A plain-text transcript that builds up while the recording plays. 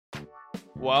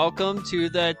Welcome to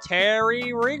the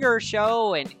Terry Ringer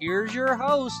Show, and here's your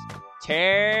host,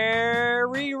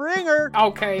 Terry Ringer.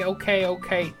 Okay.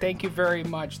 Thank you very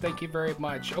much.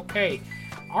 Okay,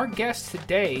 our guest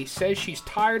today says she's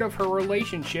tired of her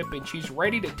relationship and she's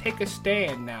ready to take a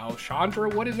stand now. Chandra,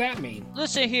 what does that mean?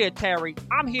 Listen here, Terry.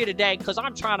 I'm here today because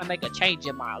I'm trying to make a change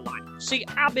in my life. See,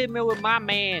 I've been with my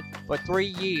man for 3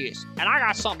 years, and I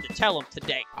got something to tell him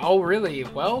today. Oh, really?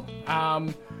 Well,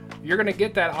 you're going to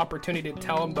get that opportunity to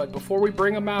tell him, but before we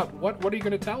bring him out, what are you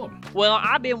going to tell him? Well,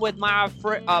 I've been with my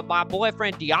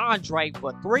boyfriend DeAndre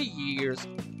for 3 years.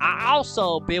 I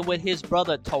also been with his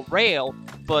brother Terrell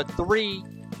for 3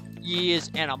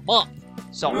 years and a month.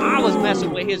 So I was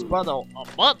messing with his brother a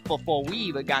month before we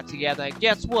even got together. And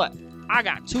guess what? I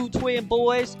got 2 twin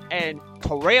boys, and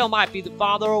Terrell might be the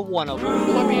father of one of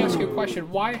them. Let me ask you a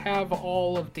question. Why have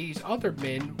all of these other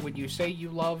men when you say you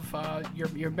love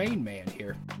your main man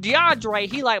here?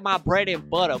 DeAndre, he like my bread and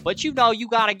butter, but you know you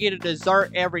gotta get a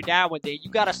dessert every now and then.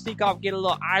 You gotta sneak off, get a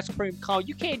little ice cream cone.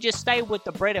 You can't just stay with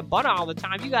the bread and butter all the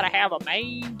time. You gotta have a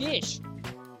main dish,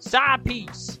 side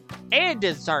piece, and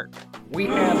dessert. We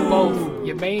have both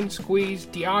your main squeeze,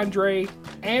 DeAndre,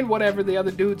 and whatever the other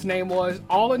dude's name was,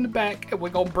 all in the back, and we're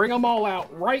gonna bring them all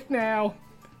out right now.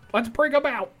 Let's bring them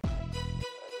out.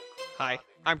 Hi,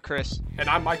 I'm Chris. And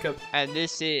I'm Micah. And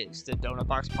this is the Doughnut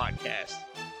Box Podcast.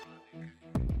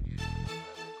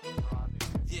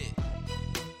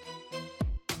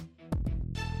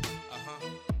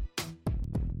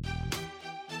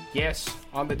 Yes,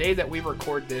 on the day that we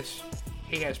record this,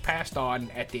 he has passed on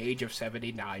at the age of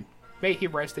 79. May he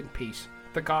rest in peace.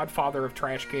 The godfather of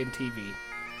Trash Can TV.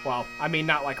 Well, I mean,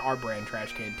 not like our brand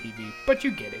Trash Can TV, but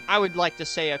you get it. I would like to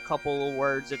say a couple of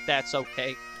words if that's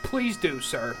okay. Please do,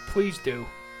 sir. Please do.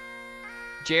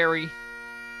 Jerry,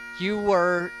 you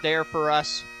were there for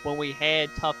us when we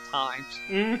had tough times.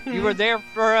 Mm-hmm. You were there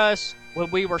for us when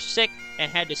we were sick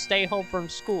and had to stay home from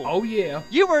school. Oh, yeah.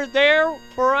 You were there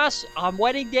for us on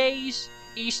wedding days,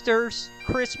 Easters,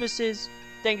 Christmases,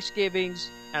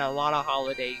 Thanksgivings, and a lot of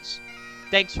holidays.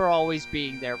 Thanks for always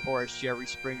being there for us, Jerry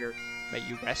Springer. May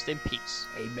you rest in peace.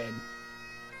 Amen.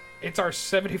 It's our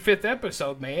 75th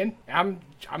episode, man. I'm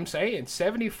saying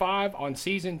 75 on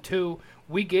season 2.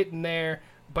 We getting there.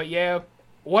 But yeah,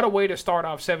 what a way to start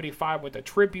off 75 with a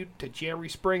tribute to Jerry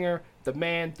Springer, the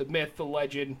man, the myth, the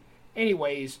legend.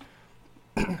 Anyways,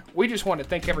 we just want to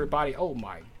thank everybody. Oh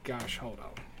my gosh, hold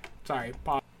on. Sorry,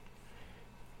 pause.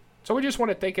 So we just want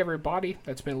to thank everybody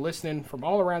that's been listening from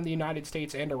all around the United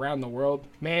States and around the world.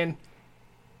 Man,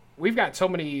 we've got so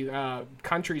many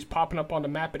countries popping up on the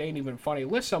map, it ain't even funny.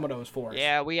 List some of those for us.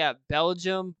 Yeah, we have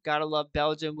Belgium. Gotta love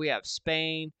Belgium. We have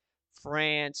Spain,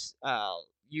 France,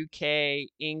 UK,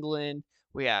 England.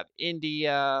 We have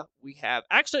India. We have,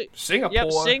 actually, Singapore.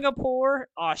 Yep, Singapore,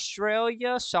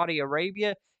 Australia, Saudi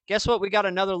Arabia. Guess what? We got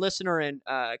another listener in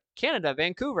Canada,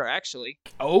 Vancouver, actually.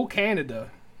 Oh, Canada.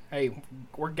 Hey,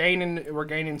 we're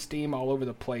gaining steam all over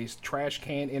the place. Trash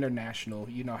Can International,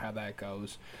 you know how that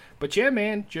goes. But yeah,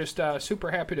 man, just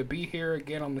super happy to be here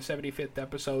again on the 75th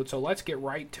episode. So let's get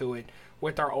right to it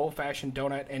with our old-fashioned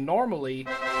donut. And normally,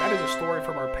 that is a story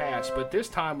from our past. But this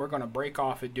time, we're going to break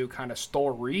off and do kind of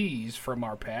stories from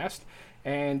our past.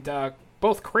 And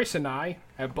both Chris and I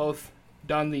have both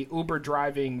done the Uber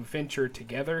driving venture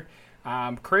together.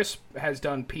 Chris has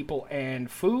done people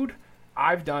and food.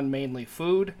 I've done mainly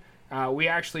food. We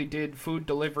actually did food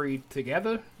delivery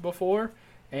together before,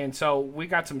 and so we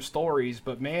got some stories.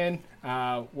 But man,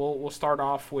 we'll start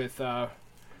off with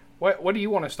what do you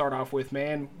want to start off with,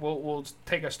 man? We'll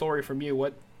take a story from you.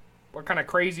 What kind of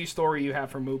crazy story you have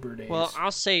from Uber days? Well,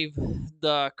 I'll save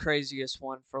the craziest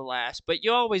one for last. But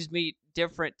you always meet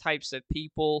different types of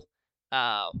people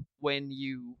when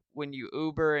you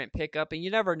Uber and pick up, and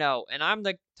you never know. And I'm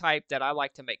the type that I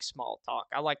like to make small talk.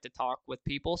 I like to talk with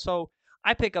people. So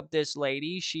I pick up this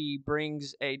lady. She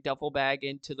brings a duffel bag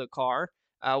into the car,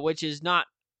 which is not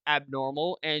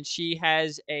abnormal. And she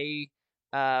has a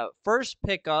first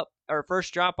pickup or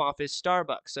first drop off is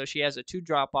Starbucks. So she has a 2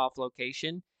 drop off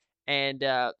location. And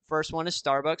first one is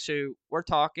Starbucks. So we're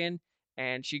talking.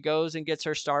 And she goes and gets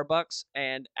her Starbucks.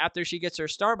 And after she gets her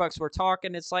Starbucks, we're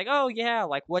talking. It's like, oh, yeah,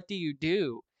 like, what do you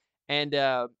do? And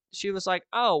she was like,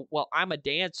 oh, well, I'm a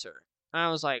dancer. And I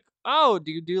was like, oh,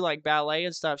 do you do, like, ballet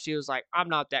and stuff? She was like, I'm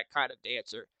not that kind of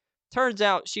dancer. Turns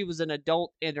out she was an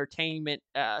adult entertainment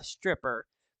stripper.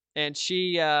 And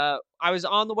I was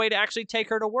on the way to actually take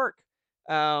her to work.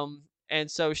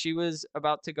 And so she was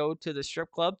about to go to the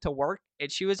strip club to work. And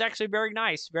she was actually very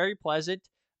nice, very pleasant.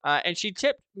 And she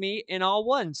tipped me in all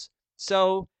ones.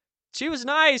 So she was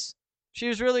nice, She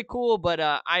was really cool, but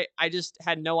I just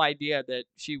had no idea that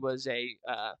she was a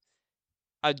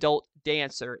adult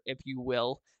dancer, if you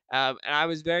will. And I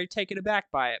was very taken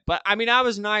aback by it. But I mean, I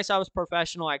was nice. I was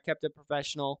professional. I kept it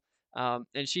professional.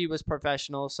 And she was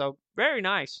professional, so very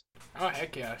nice. Oh,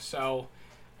 heck yeah. So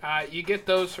you get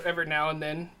those every now and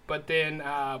then. But then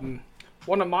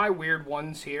one of my weird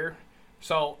ones here.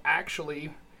 So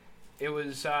actually, it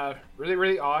was really,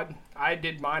 really odd. I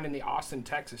did mine in the Austin,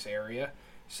 Texas area.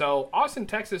 So Austin,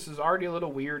 Texas is already a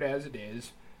little weird as it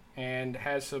is and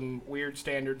has some weird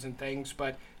standards and things.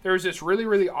 But there was this really,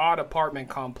 really odd apartment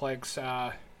complex.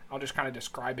 I'll just kind of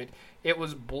describe it. It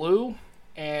was blue,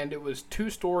 and it was 2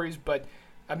 stories, but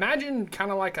imagine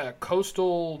kind of like a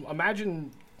coastal, have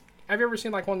you ever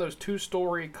seen like one of those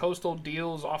 2-story coastal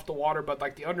deals off the water, but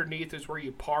like the underneath is where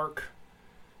you park?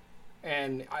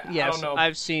 And I don't know.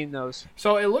 I've seen those.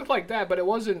 So it looked like that, but it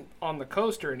wasn't on the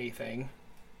coast or anything.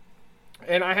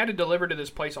 And I had to deliver to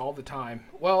this place all the time.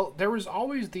 Well, there was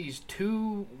always these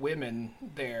 2 women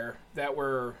there that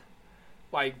were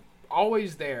like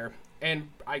always there. And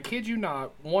I kid you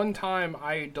not, one time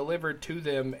I delivered to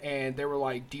them and they were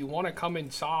like, do you want to come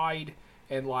inside?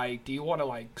 And like, do you want to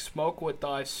like smoke with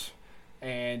us?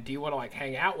 And do you want to like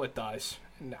hang out with us?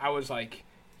 And I was like,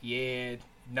 yeah,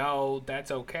 no,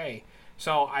 that's okay.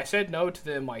 So I said no to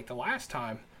them like the last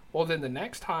time. Well, then the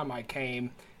next time I came,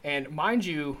 and mind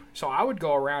you, so I would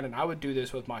go around and I would do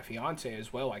this with my fiance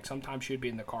as well. Like sometimes she'd be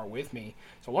in the car with me.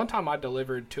 So one time I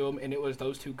delivered to them and it was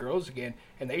those 2 girls again,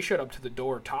 and they showed up to the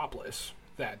door topless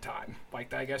that time.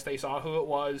 Like I guess they saw who it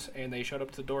was and they showed up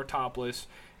to the door topless,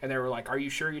 and they were like, "Are you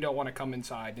sure you don't want to come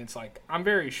inside?" And it's like, "I'm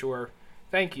very sure.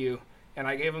 Thank you." And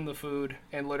I gave them the food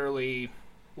and literally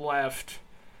left.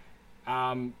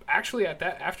 Actually,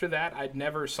 after that, I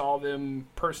never saw them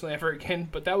personally ever again.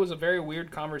 But that was a very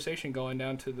weird conversation going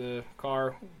down to the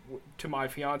car to my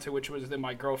fiance, which was then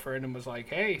my girlfriend, and was like,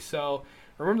 "Hey, so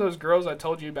remember those girls I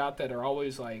told you about that are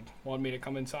always like wanting me to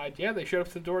come inside? Yeah, they showed up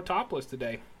to the door topless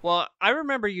today." Well, I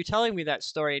remember you telling me that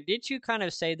story. Did you kind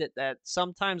of say that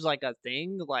sometimes like a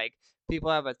thing, like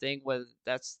people have a thing with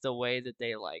that's the way that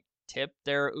they like tip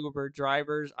their Uber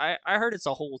drivers? I heard it's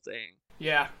a whole thing.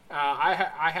 Yeah,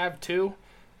 I have too,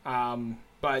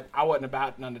 but I wasn't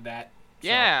about none of that. So.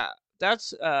 Yeah,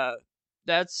 that's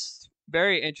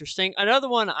very interesting. Another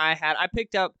one I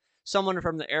picked up someone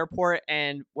from the airport,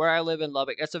 and where I live in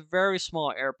Lubbock, it's a very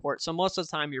small airport, so most of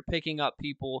the time you're picking up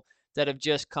people that have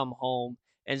just come home,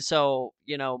 and so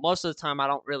most of the time I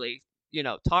don't really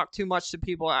talk too much to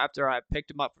people after I picked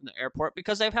them up from the airport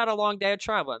because they've had a long day of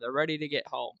travel and they're ready to get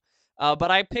home.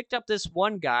 But I picked up this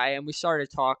one guy and we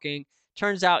started talking.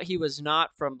 Turns out he was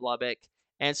not from Lubbock.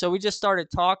 And so we just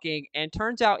started talking, and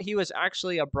turns out he was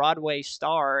actually a Broadway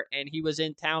star, and he was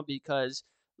in town because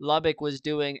Lubbock was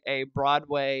doing a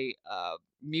Broadway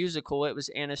musical. It was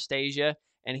Anastasia,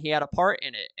 and he had a part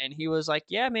in it. And he was like,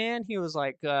 "Yeah, man." He was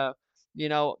like,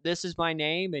 "This is my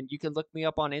name, and you can look me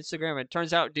up on Instagram." And it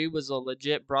turns out dude was a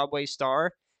legit Broadway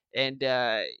star. And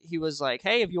he was like,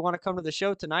 "Hey, if you want to come to the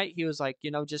show tonight," he was like,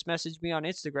 "just message me on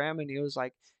Instagram." And he was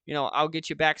like, "I'll get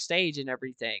you backstage and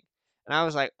everything." And I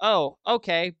was like, "Oh,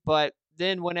 okay." But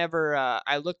then whenever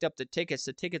I looked up the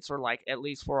tickets were like at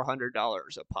least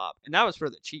 $400 a pop. And that was for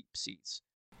the cheap seats.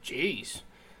 Jeez.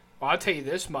 Well, I'll tell you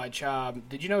this much.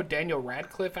 Did you know Daniel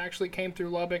Radcliffe actually came through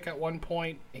Lubbock at one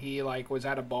point? He was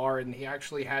at a bar, and he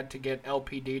actually had to get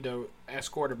LPD to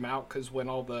escort him out because when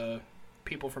all the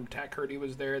people from Tech heard he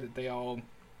was there, that they all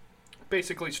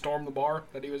basically stormed the bar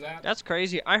that he was at. That's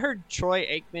crazy. I heard Troy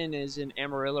Aikman is in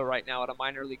Amarillo right now at a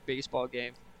minor league baseball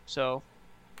game. So,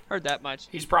 heard that much.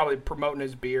 He's probably promoting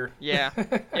his beer. Yeah.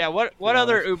 Yeah, what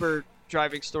other Uber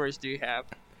driving stories do you have?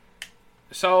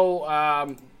 So,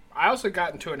 I also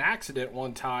got into an accident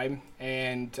one time,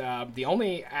 and the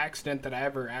only accident that I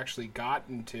ever actually got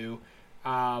into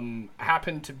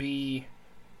happened to be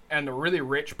in the really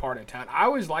rich part of town. I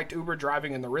always liked Uber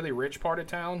driving in the really rich part of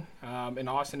town. In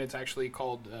Austin, it's actually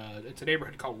called, it's a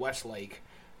neighborhood called Westlake.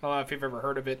 I don't know if you've ever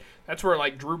heard of it. That's where,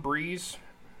 Drew Brees,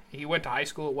 he went to high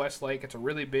school at Westlake. It's a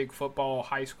really big football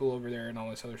high school over there and all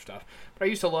this other stuff. But I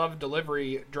used to love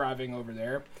delivery driving over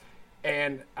there.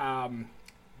 And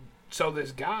so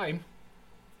this guy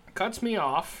cuts me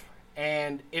off,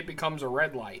 and it becomes a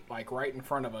red light, right in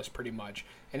front of us pretty much.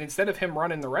 And instead of him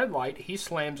running the red light, he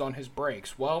slams on his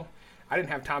brakes. Well, I didn't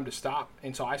have time to stop,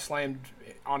 and so I slammed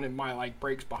on my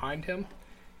brakes behind him.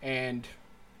 And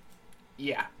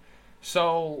yeah.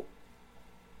 So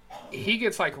he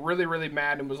gets really, really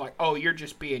mad and was like, "Oh, you're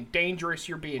just being dangerous.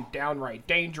 You're being downright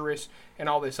dangerous," and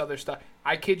all this other stuff.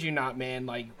 I kid you not, man.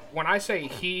 When I say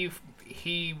he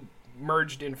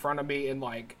merged in front of me, and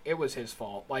like it was his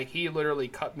fault. Like he literally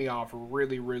cut me off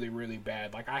really, really, really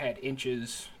bad. Like I had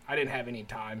inches. I didn't have any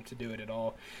time to do it at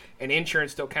all, and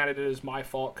insurance still counted it as my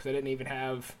fault because I didn't even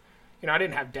have, I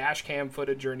didn't have dash cam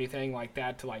footage or anything like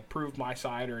that to like prove my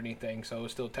side or anything. So it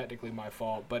was still technically my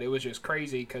fault. But it was just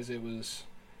crazy because it was,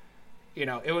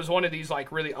 it was one of these like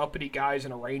really uppity guys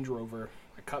in a Range Rover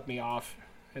that cut me off,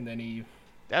 and then he.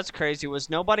 That's crazy. Was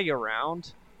nobody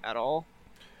around at all?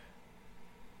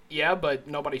 Yeah, but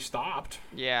nobody stopped.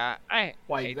 Yeah, I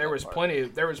like there was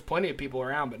plenty of people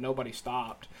around, but nobody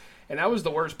stopped. And that was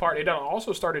the worst part. It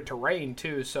also started to rain,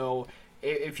 too. So,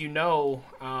 if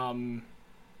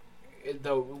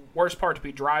the worst part to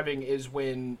be driving is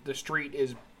when the street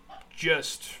is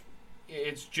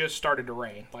it's just started to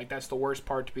rain. Like, that's the worst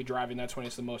part to be driving. That's when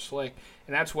it's the most slick.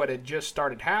 And that's what had just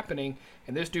started happening.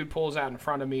 And this dude pulls out in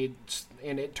front of me,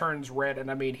 and it turns red.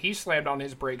 And, I mean, he slammed on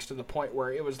his brakes to the point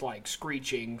where it was like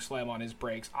screeching slam on his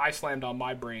brakes. I slammed on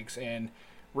my brakes and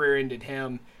rear-ended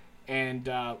him. And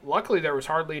luckily there was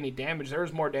hardly any damage. There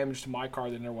was more damage to my car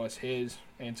than there was his.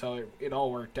 And so it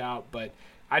all worked out. But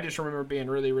I just remember being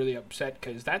really, really upset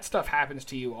because that stuff happens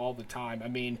to you all the time. I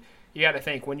mean, you got to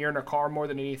think, when you're in a car more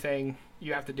than anything,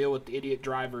 you have to deal with idiot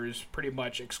drivers pretty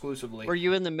much exclusively. Were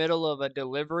you in the middle of a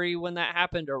delivery when that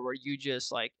happened, or were you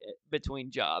just like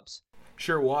between jobs?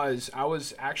 Sure was. I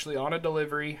was actually on a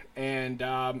delivery, and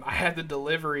I had the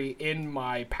delivery in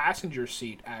my passenger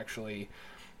seat, actually.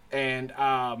 And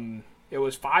it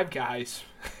was 5 guys,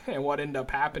 and what ended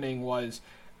up happening was,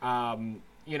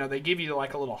 they give you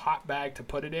like a little hot bag to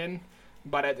put it in,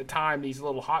 but at the time, these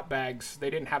little hot bags, they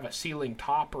didn't have a sealing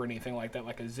top or anything like that,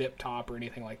 like a zip top or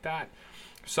anything like that.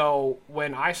 So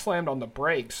when I slammed on the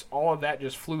brakes, all of that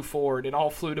just flew forward. It all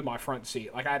flew to my front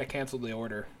seat. Like I had to cancel the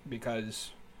order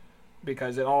because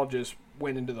it all just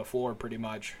went into the floor pretty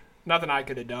much. Nothing I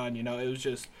could have done, it was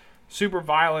just super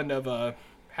violent of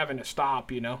having to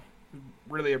stop,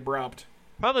 really abrupt.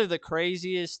 Probably the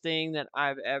craziest thing that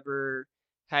I've ever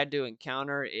had to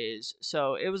encounter is,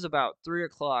 so it was about 3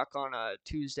 o'clock on a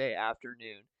Tuesday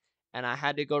afternoon, and I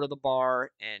had to go to the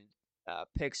bar and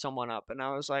pick someone up, and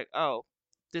I was like, oh,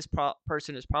 this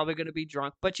person is probably going to be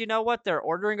drunk, but you know what? They're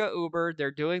ordering a Uber. They're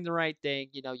doing the right thing.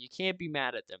 You can't be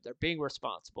mad at them. They're being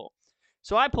responsible.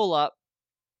 So I pull up,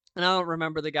 and I don't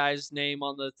remember the guy's name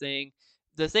on the thing.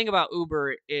 The thing about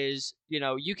Uber is,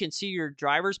 you can see your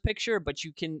driver's picture, but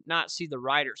you can not see the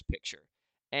rider's picture.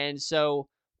 And so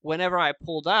whenever I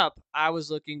pulled up, I was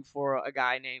looking for a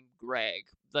guy named Greg.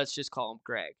 Let's just call him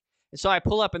Greg. And so I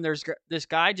pull up, and there's this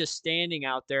guy just standing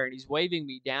out there, and he's waving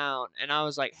me down. And I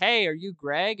was like, hey, are you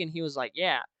Greg? And he was like,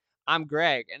 yeah, I'm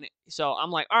Greg. And so I'm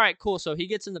like, all right, cool. So he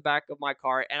gets in the back of my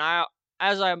car, and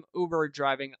as I'm Uber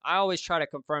driving, I always try to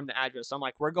confirm the address. I'm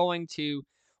like, we're going to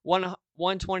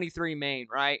 123 Main,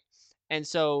 right? And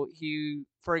so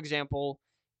for example,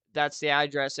 that's the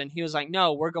address. And he was like,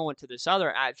 no, we're going to this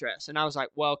other address. And I was like,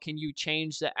 well, can you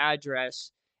change the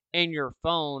address in your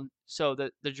phone so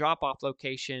that the drop-off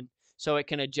location, so it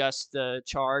can adjust the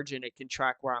charge and it can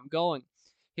track where I'm going?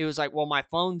 He was like, well, my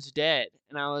phone's dead.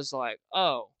 And I was like,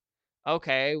 oh,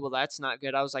 okay, well, that's not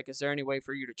good. I was like, is there any way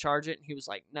for you to charge it? And he was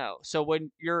like, no. So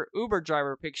when your Uber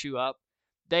driver picks you up,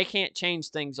 they can't change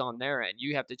things on their end.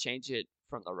 You have to change it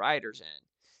from the rider's end.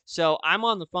 So I'm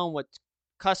on the phone with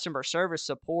customer service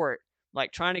support,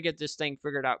 like trying to get this thing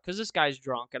figured out because this guy's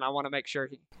drunk, and I want to make sure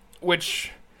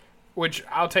Which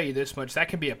I'll tell you this much, that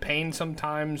can be a pain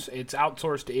sometimes. It's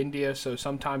outsourced to India, so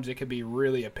sometimes it can be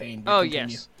really a pain. Oh,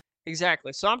 yes,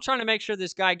 exactly. So I'm trying to make sure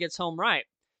this guy gets home right.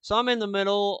 So I'm in the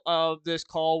middle of this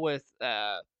call with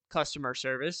customer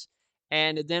service,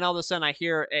 and then all of a sudden I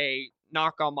hear a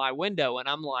knock on my window, and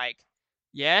I'm like,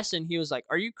 yes. And he was like,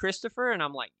 are you Christopher? And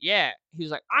I'm like, yeah. He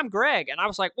was like, I'm Greg. And I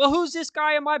was like, well, who's this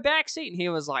guy in my back seat? And he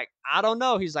was like, I don't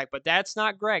know. He's like, but that's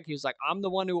not Greg. He was like, I'm the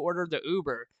one who ordered the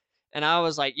Uber. And I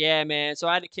was like, yeah, man. So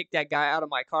I had to kick that guy out of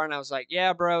my car, and I was like,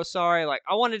 yeah, bro, sorry. Like,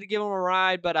 I wanted to give him a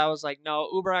ride, but I was like, no,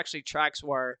 Uber actually tracks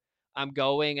where I'm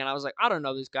going. And I was like, I don't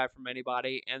know this guy from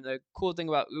anybody. And the cool thing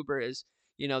about Uber is,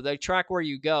 they track where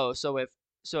you go.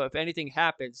 So if anything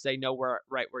happens, they know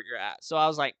right where you're at. So I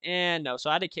was like, no. So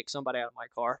I had to kick somebody out of my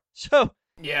car. So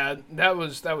yeah, that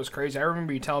was crazy. I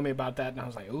remember you telling me about that, and I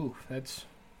was like, ooh, that's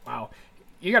wow.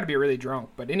 You got to be really drunk.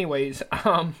 But anyways,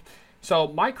 so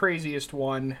my craziest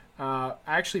one, I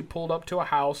actually pulled up to a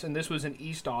house, and this was in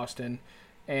East Austin.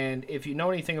 And if you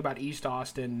know anything about East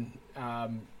Austin,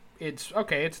 it's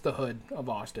the hood of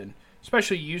Austin.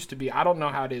 Especially used to be. I don't know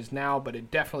how it is now, but it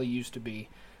definitely used to be.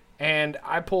 And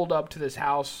I pulled up to this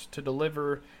house to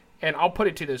deliver, and I'll put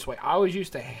it to this way. I always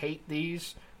used to hate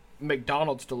these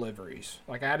McDonald's deliveries.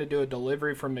 Like, I had to do a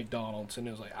delivery from McDonald's, and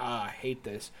it was like, I hate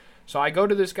this. So I go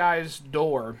to this guy's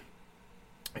door,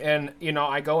 and,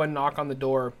 I go and knock on the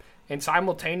door, and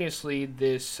simultaneously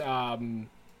this, I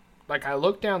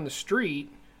look down the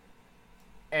street,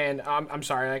 and I'm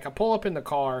sorry, I pull up in the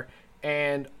car,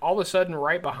 and all of a sudden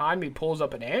right behind me pulls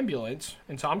up an ambulance,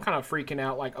 and so I'm kind of freaking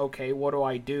out, like, okay, what do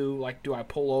I do? Like, do I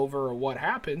pull over or what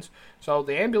happens? So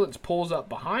the ambulance pulls up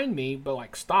behind me,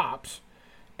 but, stops,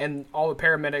 and all the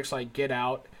paramedics, get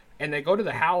out, and they go to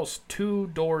the house 2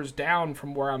 doors down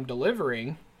from where I'm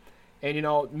delivering, and,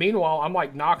 meanwhile, I'm,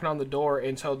 knocking on the door,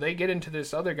 and so they get into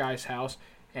this other guy's house,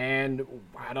 and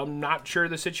I'm not sure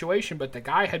the situation, but the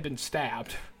guy had been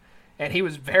stabbed, and he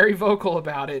was very vocal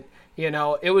about it.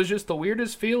 It was just the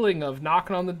weirdest feeling of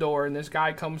knocking on the door, and this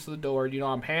guy comes to the door.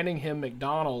 I'm handing him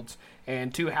McDonald's,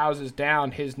 and 2 houses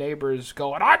down, his neighbor's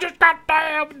going, I just got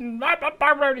stabbed, and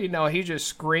he's just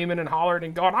screaming and hollering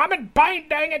and going, I'm in pain,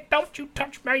 dang it, don't you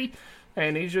touch me.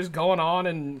 And he's just going on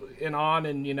and on,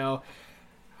 and,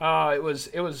 it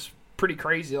was pretty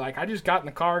crazy. I just got in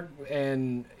the car,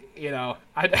 and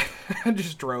I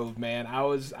just drove, man. I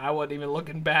wasn't even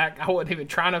looking back. I wasn't even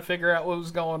trying to figure out what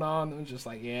was going on. I was just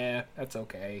like, yeah, that's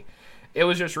okay. It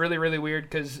was just really, really weird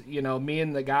because, me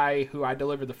and the guy who I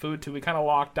delivered the food to, we kind of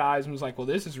locked eyes and was like, well,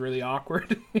 this is really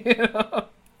awkward,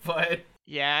 But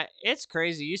yeah, it's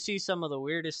crazy. You see some of the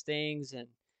weirdest things and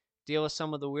deal with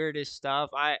some of the weirdest stuff.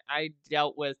 I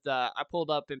dealt with, I pulled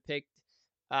up and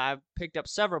I've picked up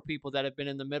several people that have been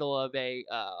in the middle of a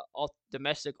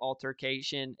domestic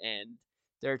altercation, and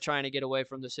they're trying to get away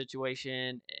from the situation.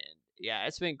 And yeah,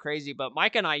 it's been crazy. But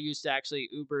Mike and I used to actually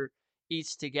Uber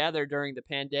Eats together during the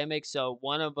pandemic. So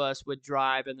one of us would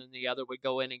drive, and then the other would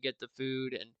go in and get the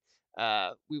food, and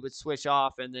we would switch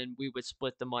off, and then we would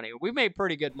split the money. We made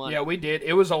pretty good money. Yeah, we did.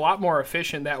 It was a lot more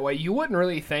efficient that way. You wouldn't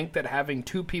really think that having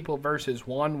 2 people versus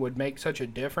 1 would make such a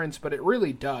difference, but it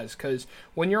really does, because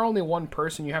when you're only 1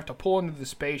 person, you have to pull into the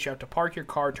space, you have to park your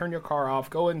car, turn your car off,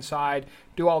 go inside,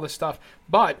 do all this stuff.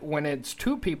 But when it's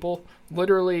 2 people,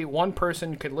 literally 1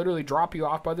 person could literally drop you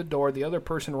off by the door, the other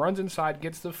person runs inside,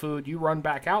 gets the food, you run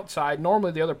back outside.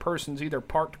 Normally the other person's either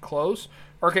parked close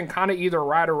or can kind of either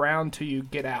ride around till you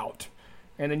get out.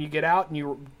 And then you get out and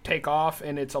you take off,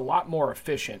 and it's a lot more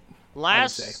efficient.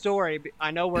 Last story,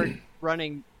 I know we're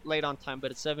running late on time,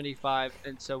 but it's 75,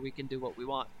 and so we can do what we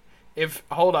want. If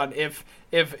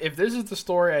this is the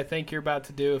story I think you're about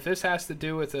to do, if this has to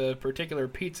do with a particular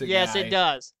pizza guy. Yes, it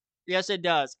does. Yes, it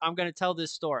does. I'm going to tell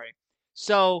this story.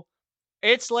 So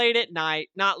it's late at night,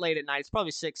 not late at night. It's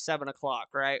probably 6, 7 o'clock,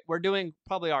 right? We're doing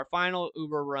probably our final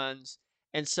Uber runs.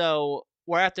 And so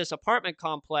we're at this apartment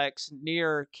complex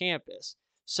near campus.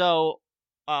 So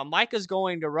Micah's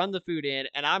going to run the food in,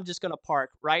 and I'm just going to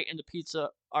park right in the pizza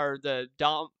or the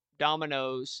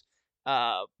Domino's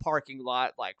parking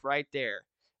lot, right there.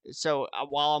 So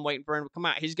while I'm waiting for him to come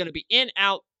out, he's going to be in,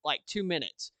 out 2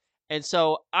 minutes. And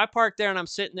so I parked there, and I'm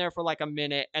sitting there for a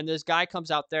minute, and this guy comes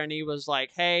out there, and he was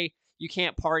like, hey, you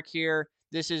can't park here.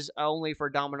 This is only for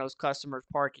Domino's customers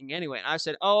parking anyway. And I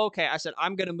said, oh, okay. I said,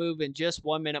 I'm going to move in just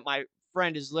 1 minute. My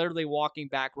friend is literally walking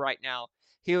back right now.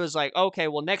 He was like, okay,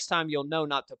 well, next time you'll know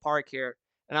not to park here.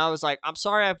 And I was like, I'm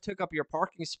sorry I took up your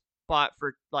parking spot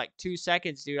for 2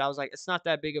 seconds, dude. I was like, it's not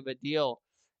that big of a deal.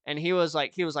 And he was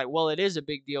like, well, it is a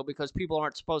big deal because people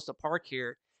aren't supposed to park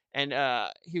here. And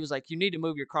he was like, you need to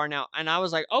move your car now. And I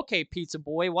was like, okay, pizza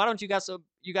boy, why don't you got some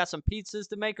pizzas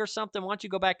to make or something? Why don't you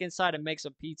go back inside and make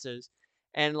some pizzas?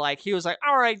 And he was like,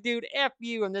 all right, dude, F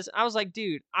you. And this, I was like,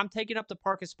 dude, I'm taking up the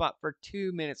parking spot for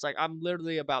 2 minutes. I'm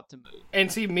literally about to move. And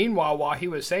see, meanwhile, while he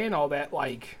was saying all that,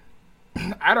 I'd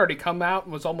already come out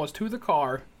and was almost to the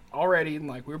car already. And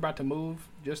we were about to move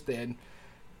just then.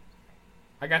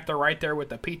 I got there right there with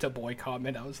the pizza boy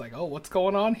comment. I was like, oh, what's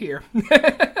going on here?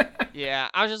 Yeah,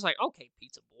 I was just like, okay,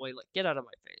 pizza boy, get out of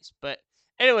my face. But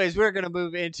anyways, we're going to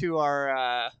move into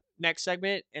our next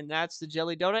segment, and that's the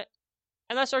Jelly Donut.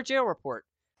 And that's our jail report.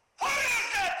 What is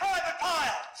that, Private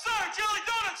Pile? Sir, Jelly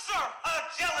Donut, sir! A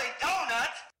Jelly Donut?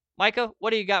 Micah,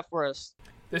 what do you got for us?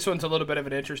 This one's a little bit of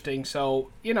an interesting.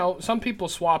 So, some people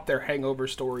swap their hangover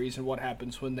stories and what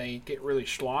happens when they get really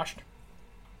sloshed.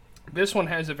 This one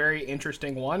has a very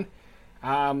interesting one.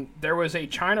 There was a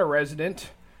China resident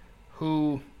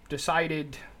who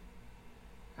decided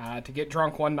to get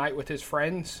drunk one night with his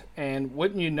friends, and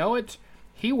wouldn't you know it,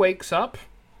 he wakes up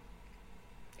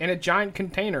in a giant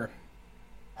container.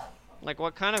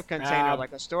 What kind of container?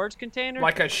 A storage container?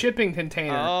 Like a shipping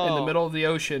container in the middle of the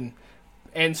ocean.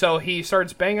 And so he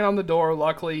starts banging on the door.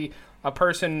 Luckily, a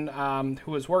person who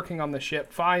was working on the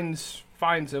ship finds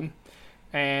him.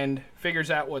 and figures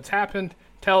out what's happened,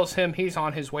 tells him he's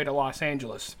on his way to Los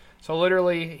Angeles. So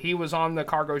literally, he was on the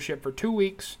cargo ship for 2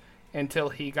 weeks until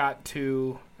he got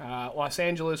to Los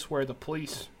Angeles, where the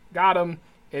police got him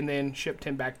and then shipped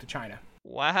him back to China.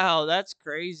 Wow, that's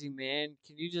crazy, man.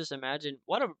 Can you just imagine?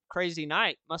 What a crazy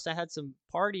night. Must have had some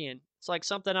partying. It's like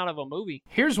something out of a movie.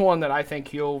 Here's one that I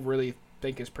think you'll really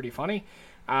think is pretty funny.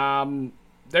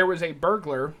 There was a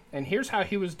burglar, and here's how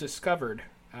he was discovered.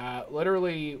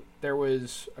 Literally, there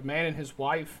was a man and his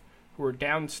wife who were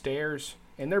downstairs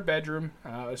in their bedroom,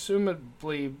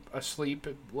 assumably asleep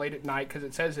late at night, because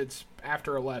it says it's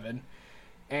after 11.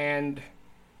 And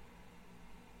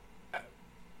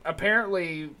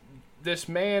apparently, this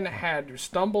man had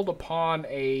stumbled upon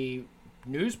a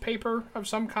newspaper of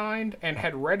some kind and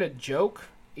had read a joke,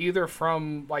 either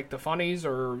from like the funnies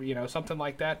or something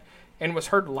like that, and was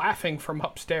heard laughing from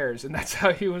upstairs, and that's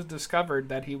how he was discovered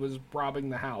that he was robbing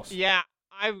the house. Yeah,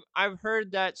 I've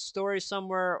heard that story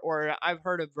somewhere, or I've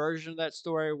heard a version of that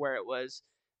story where it was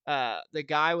the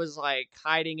guy was like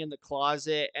hiding in the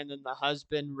closet, and then the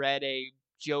husband read a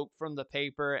joke from the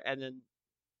paper, and then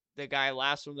the guy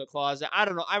laughs from the closet. I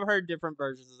don't know. I've heard different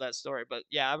versions of that story, but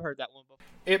yeah, I've heard that one before.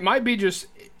 It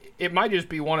might just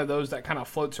be one of those that kind of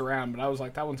floats around, but I was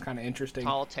like, that one's kind of interesting.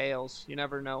 Tall tales. You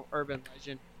never know. Urban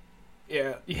legend.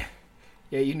 Yeah,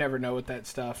 you never know with that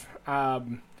stuff.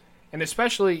 And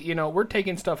especially, we're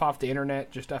taking stuff off the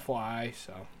internet, just FYI,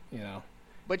 so,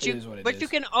 But it is what it but is. you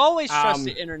can always trust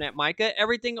the internet, Micah.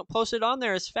 Everything posted on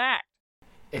there is fact.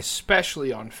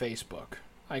 Especially on Facebook.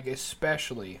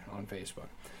 Especially on Facebook.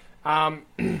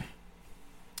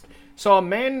 So a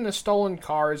man in a stolen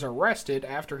car is arrested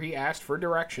after he asked for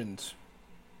directions.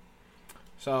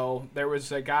 So there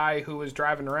was a guy who was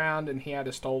driving around and he had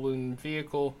a stolen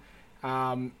vehicle,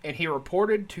 and he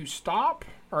reportedly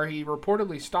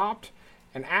stopped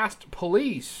and asked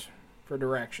police for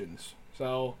directions.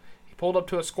 So he pulled up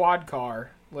to a squad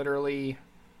car. Literally,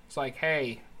 it's like,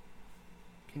 hey,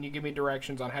 can you give me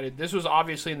directions on how to... This was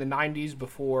obviously in the 90s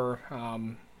before,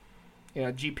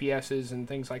 GPSs and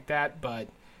things like that, but,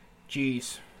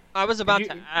 geez. I was about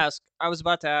to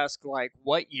ask, like,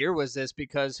 what year was this?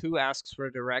 Because who asks for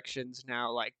directions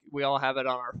now? Like, we all have it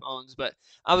on our phones, but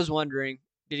I was wondering,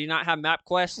 did he not have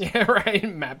MapQuest? Yeah, right,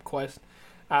 MapQuest.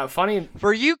 Funny.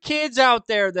 For you kids out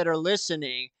there that are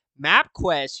listening,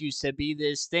 MapQuest used to be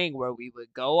this thing where we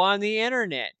would go on the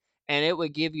internet, and it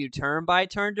would give you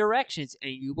turn-by-turn directions,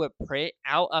 and you would print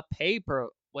out a paper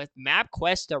with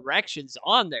MapQuest directions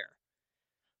on there.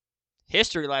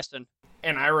 History lesson.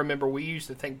 And I remember we used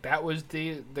to think that was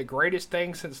the greatest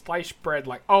thing since sliced bread.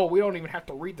 Like, oh, we don't even have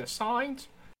to read the signs.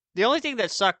 The only thing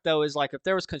that sucked, though, is like if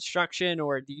there was construction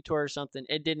or a detour or something,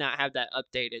 it did not have that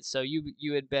updated. So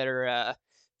you had better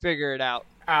figure it out.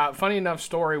 Funny enough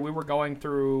story, we were going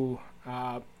through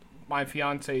my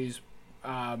fiance's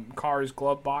car's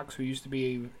glove box, who used to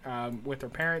be with her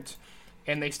parents,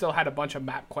 and they still had a bunch of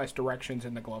MapQuest directions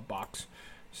in the glove box.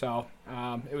 So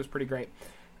it was pretty great.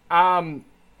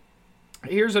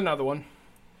 Here's another one.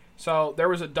 So there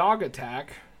was a dog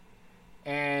attack,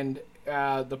 and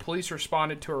the police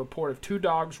responded to a report of 2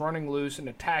 dogs running loose and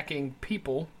attacking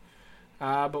people.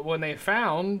 But when they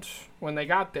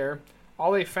got there,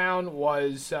 all they found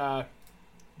was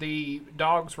the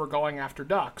dogs were going after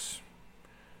ducks.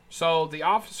 So the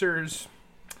officers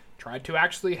tried to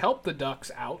actually help the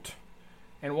ducks out,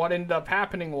 and what ended up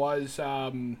happening was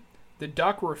the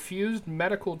duck refused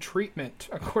medical treatment,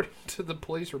 according to the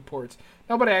police reports.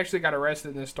 Nobody actually got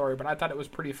arrested in this story, but I thought it was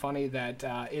pretty funny that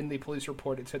in the police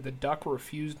report it said the duck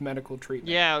refused medical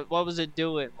treatment. Yeah, what was it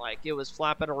doing? Like, it was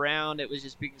flapping around, it was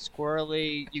just being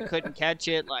squirrely, you couldn't catch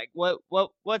it. Like,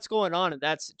 what's going on in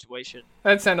that situation?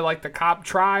 That sounded like the cop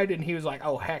tried, and he was like,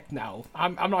 oh, heck no.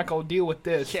 I'm not going to deal with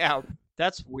this. Yeah,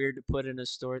 that's weird to put in a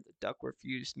story. The duck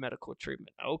refused medical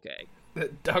treatment. Okay. The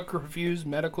duck refused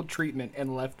medical treatment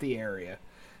and left the area.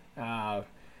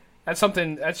 That's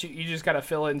something. You just got to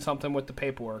fill in something with the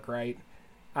paperwork, right?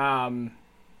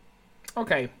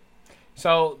 Okay.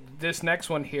 So this next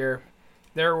one here,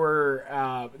 there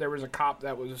was a cop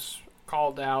that was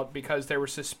called out because there were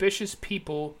suspicious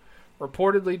people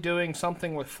reportedly doing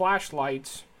something with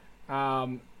flashlights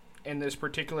in this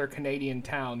particular Canadian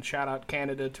town. Shout out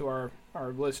Canada to our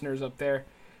listeners up there.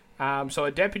 So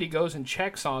a deputy goes and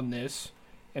checks on this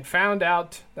and found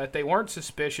out that they weren't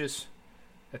suspicious,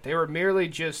 that they were merely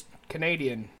just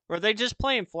Canadian. Were they just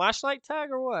playing flashlight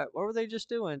tag or what? What were they just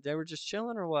doing? They were just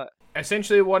chilling or what?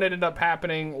 Essentially what ended up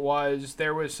happening was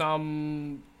there was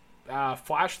some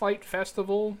flashlight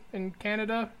festival in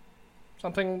Canada,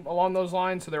 something along those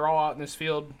lines. So they're all out in this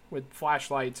field with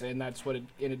flashlights, and that's what it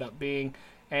ended up being.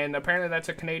 And apparently that's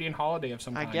a Canadian holiday of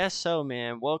some I kind. guess so,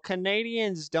 man. Well,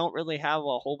 Canadians don't really have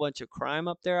a whole bunch of crime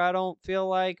up there, I don't feel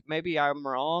like. Maybe I'm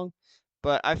wrong,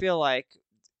 but I feel like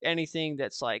anything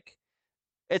that's like,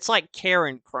 it's like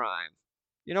Karen crime.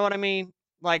 You know what I mean?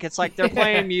 Like, it's like they're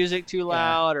playing music too Yeah.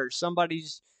 loud or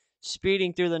somebody's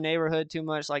speeding through the neighborhood too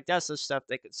much. Like, that's the stuff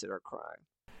they consider crime.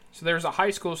 So there's a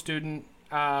high school student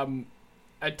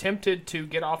attempted to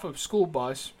get off of school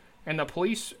bus, and the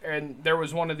police, and there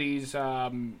was one of these,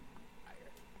 have you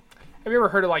ever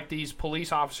heard of like these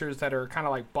police officers that are kind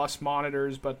of like bus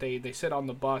monitors, but they sit on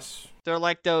the bus? They're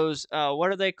like those, what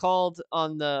are they called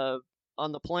on the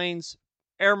planes?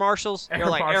 Air marshals? They're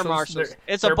like air marshals.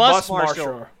 It's a They're bus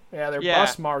marshal. Yeah, they're Yeah.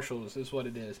 bus marshals is what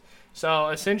it is. So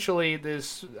essentially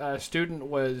this student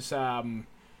was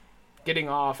getting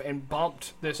off and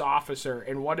bumped this officer,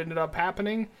 and what ended up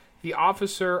happening? The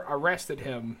officer arrested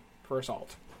him for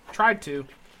assault. Tried to,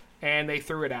 and they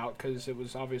threw it out because it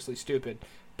was obviously stupid.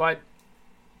 But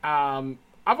I've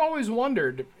always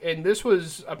wondered, and this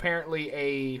was apparently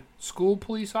a school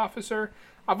police officer,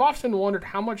 I've often wondered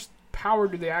how much power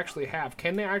do they actually have?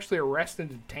 Can they actually arrest and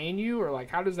detain you, or like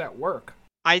how does that work?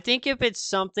 I think if it's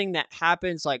something that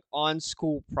happens like on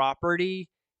school property,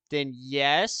 then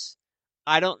yes.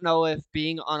 I don't know if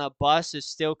being on a bus is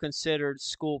still considered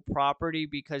school property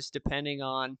because depending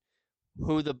on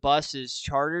who the bus is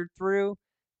chartered through,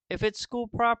 if it's school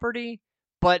property.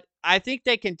 But I think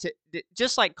they can,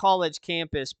 just like college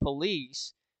campus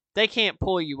police, they can't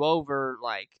pull you over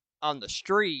like on the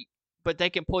street, but they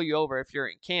can pull you over if you're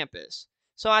in campus.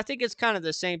 So I think it's kind of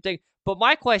the same thing. But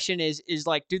my question is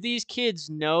like, do these kids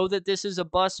know that this is a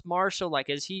bus marshal? Like,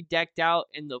 is he decked out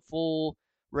in the full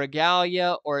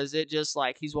regalia, or is it just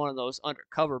like he's one of those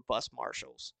undercover bus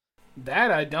marshals?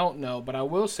 That I don't know, but I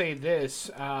will say this.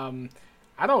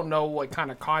 I don't know what kind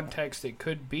of context it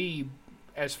could be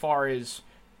as far as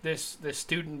this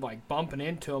student like bumping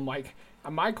into him. Like,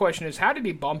 my question is, how did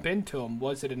he bump into him?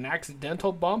 Was it an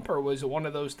accidental bump, or was it one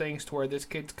of those things to where this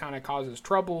kid kind of causes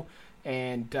trouble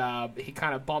and he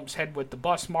kind of bumps head with the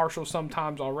bus marshal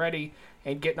sometimes already,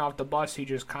 and getting off the bus he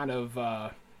just kind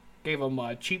of gave him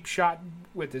a cheap shot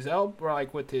with his elbow, or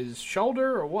like with his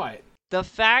shoulder, or what? The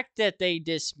fact that they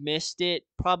dismissed it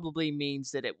probably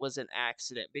means that it was an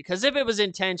accident, because if it was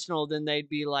intentional, then they'd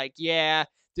be like, yeah,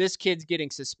 this kid's getting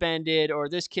suspended or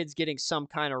this kid's getting some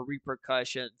kind of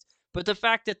repercussions. But the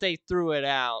fact that they threw it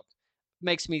out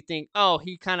makes me think, oh,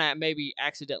 he kind of maybe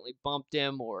accidentally bumped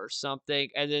him or something,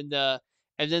 and then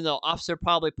the officer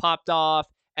probably popped off,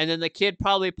 and then the kid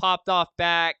probably popped off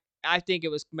back. I think it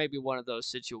was maybe one of those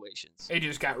situations. It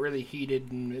just got really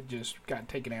heated and it just got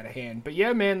taken out of hand. But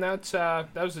yeah, man, that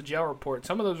was the jail report.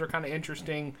 Some of those are kind of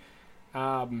interesting.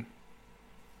 The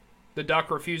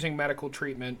duck refusing medical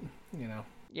treatment, you know.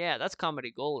 Yeah, that's comedy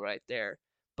gold right there.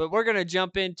 But we're going to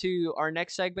jump into our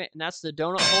next segment, and that's the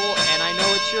donut hole. And I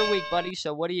know it's your week, buddy,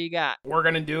 so what do you got? We're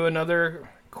going to do another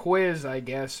quiz, I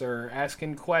guess, or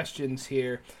asking questions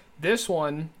here. This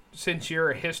one, since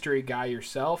you're a history guy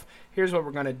yourself, here's what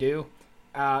we're going to do.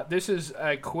 This is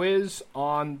a quiz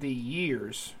on the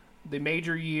years, the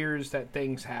major years that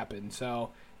things happen. So,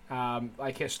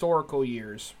 like historical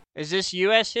years. Is this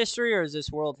U.S. history or is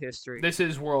this world history? This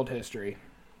is world history.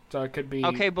 So it could be...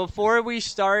 Okay, before we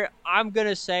start, I'm going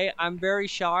to say I'm very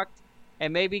shocked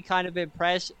and maybe kind of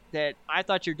impressed that I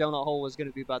thought your donut hole was going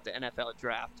to be about the NFL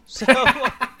draft. So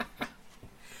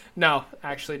No,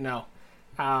 actually, no.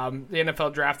 The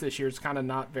NFL draft this year is kind of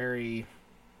not very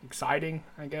exciting,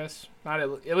 I guess. Not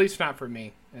at least not for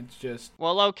me. It's just...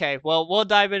 Well, okay. Well, we'll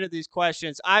dive into these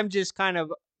questions. I'm just kind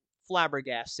of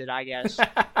flabbergasted, I guess.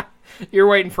 You're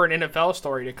waiting for an NFL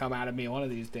story to come out of me one of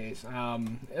these days.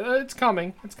 It's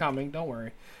coming. It's coming. Don't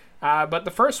worry. But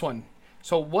the first one.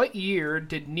 So what year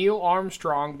did Neil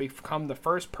Armstrong become the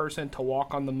first person to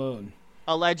walk on the moon?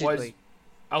 Allegedly.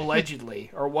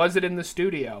 Allegedly. Or was it in the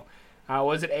studio?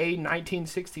 Was it A,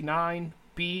 1969,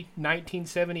 B,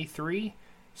 1973,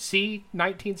 C,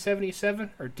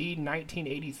 1977, or D,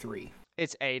 1983?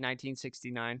 It's A,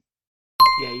 1969.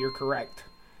 Yeah, you're correct.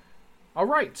 All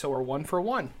right, so we're 1 for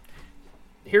 1.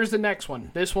 Here's the next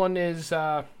one. This one is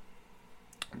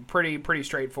pretty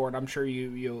straightforward. I'm sure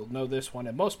you'll know this one,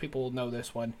 and most people will know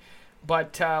this one.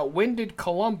 But when did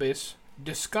Columbus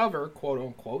discover, quote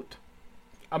unquote,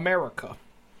 America?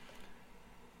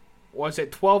 Was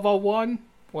it 1201?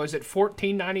 Was it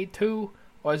 1492?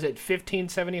 Was it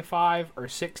 1575 or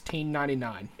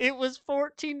 1699? It was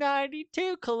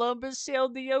 1492. Columbus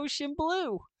sailed the ocean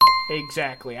blue.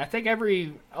 Exactly. I think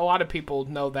a lot of people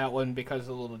know that one because of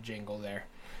the little jingle there.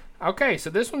 Okay, so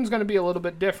this one's going to be a little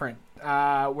bit different.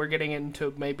 We're getting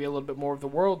into maybe a little bit more of the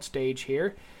world stage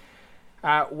here.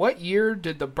 What year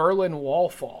did the Berlin Wall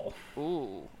fall?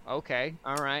 Ooh, okay,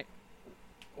 all right.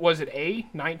 Was it A,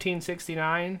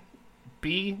 1969,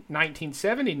 B,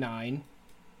 1979,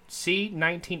 C,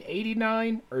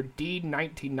 1989, or D,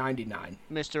 1999?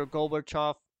 Mr.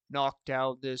 Gorbachev knocked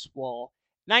down this wall.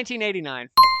 1989.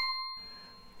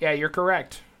 Yeah, you're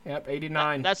correct. Yep,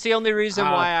 89. That's the only reason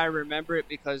why I remember it,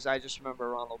 because I just remember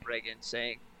Ronald Reagan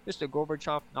saying, Mr.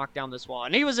 Gorbachev knocked down this wall.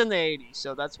 And he was in the 80s,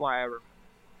 so that's why I remember.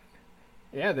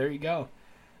 Yeah, there you go.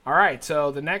 All right,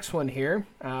 so the next one here.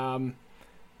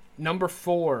 Number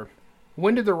 4.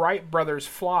 When did the Wright brothers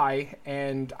fly?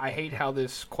 And I hate how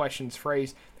this question's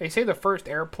phrased. They say the first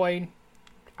airplane.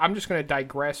 I'm just going to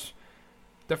digress.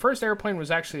 The first airplane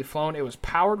was actually flown. It was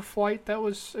powered flight that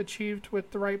was achieved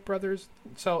with the Wright brothers.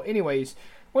 So, anyways,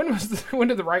 when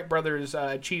did the Wright brothers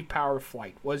achieve powered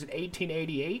flight? Was it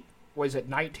 1888? Was it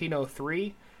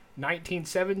 1903,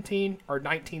 1917, or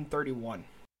 1931?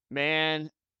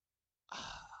 Man,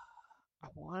 I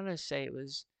want to say it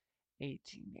was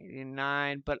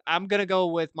 1889, but I'm going to go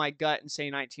with my gut and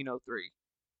say 1903.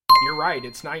 You're right.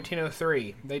 It's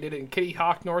 1903. They did it in Kitty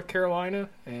Hawk, North Carolina,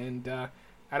 and out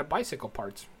of bicycle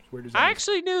parts. Weird as that I is.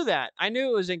 actually knew that. I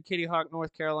knew it was in Kitty Hawk,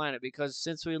 North Carolina, because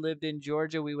since we lived in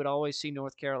Georgia, we would always see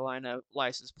North Carolina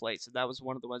license plates, and that was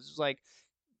one of the ones. It was like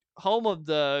home of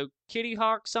the Kitty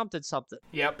Hawk something something.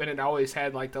 Yep, and it always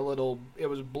had like the little. It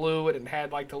was blue, and it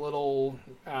had like the little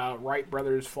Wright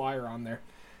brothers flyer on there.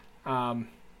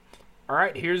 All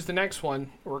right, here's the next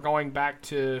one. We're going back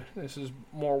to, this is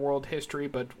more world history,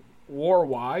 but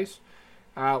war-wise.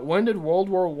 When did World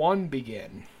War I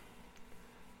begin?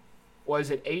 Was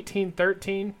it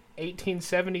 1813,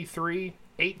 1873,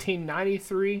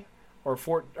 1893, or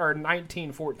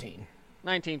 1914?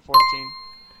 1914.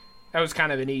 That was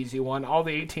kind of an easy one. All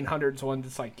the 1800s ones,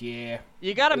 it's like, yeah.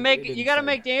 You gotta make say.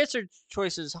 make the answer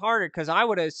choices harder, because I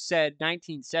would have said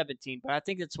 1917, but I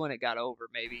think that's when it got over,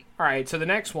 maybe. All right, so the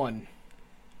next one.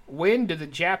 When did the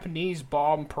Japanese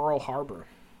bomb Pearl Harbor?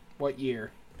 What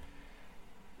year?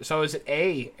 So is it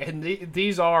A, and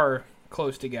these are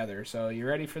close together, so you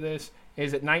ready for this?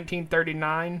 Is it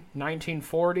 1939,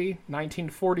 1940,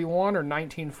 1941, or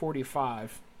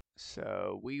 1945?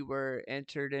 So we were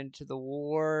entered into the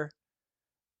war.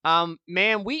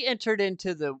 Man, we entered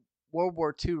into the World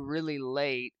War II really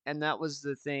late, and that was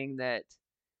the thing that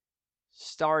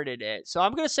started it. So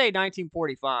I'm gonna say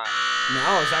 1945.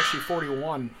 No, it's actually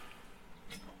 41.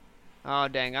 Oh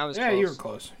dang, I was Yeah, close. you were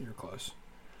close. You were close.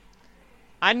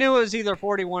 I knew it was either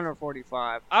 41 or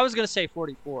 45. I was gonna say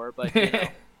 44, but you know,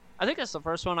 I think that's the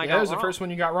first one I got that was wrong. the first one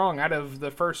you got wrong out of the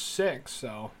first 6,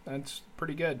 so that's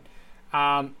pretty good.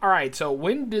 All right, so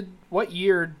what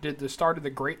year did the start of the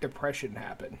Great Depression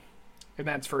happen? And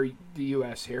that's for the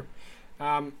U.S. here.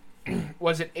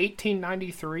 Was it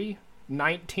 1893,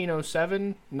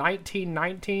 1907,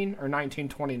 1919, or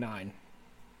 1929?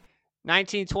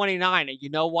 1929, and you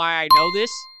know why I know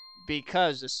this?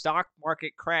 Because the stock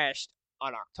market crashed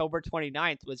on October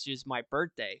 29th, which is my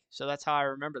birthday. So that's how I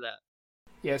remember that.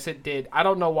 Yes, it did. I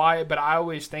don't know why, but I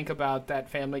always think about that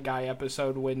Family Guy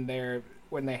episode when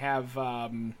they have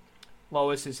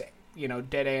Lois's,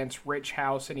 dead aunt's rich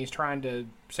house, and he's trying to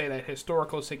say that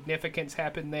historical significance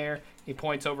happened there. He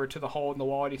points over to the hole in the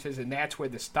wall, and he says, and that's where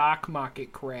the stock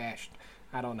market crashed.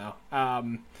 I don't know.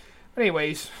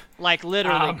 Anyways, like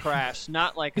literally crashed,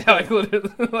 not like like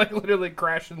literally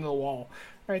crashed into the wall,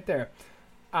 right there.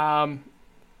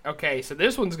 Okay, so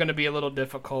this one's going to be a little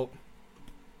difficult.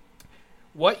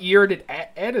 What year did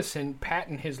Edison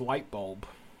patent his light bulb?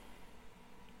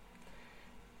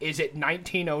 Is it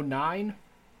 1909?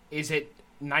 Is it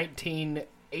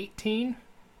 1918?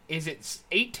 Is it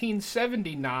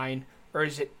 1879? Or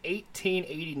is it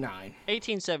 1889?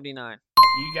 1879.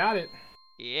 You got it.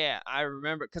 Yeah, I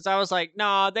remember, because I was like,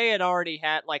 nah, they had already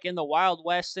had, like, in the Wild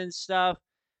West and stuff.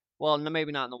 Well, no,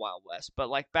 maybe not in the Wild West, but,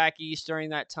 like, back east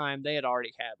during that time, they had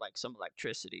already had, like, some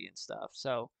electricity and stuff.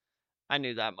 So I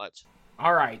knew that much.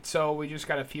 All right, so we just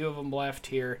got a few of them left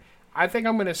here. I think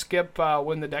I'm going to skip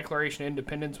when the Declaration of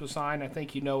Independence was signed. I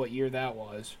think you know what year that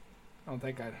was. I don't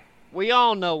think I... We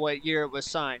all know what year it was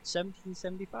signed.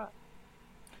 1775.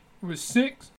 It was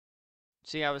 6.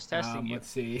 See, I was testing you. Let's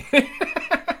see.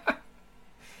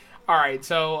 All right,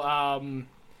 so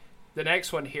the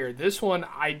next one here. This one,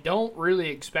 I don't really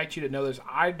expect you to know this.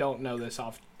 I don't know this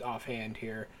offhand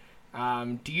here.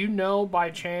 Do you know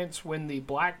by chance when the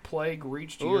Black Plague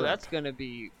reached Europe? Ooh, that's going to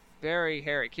be very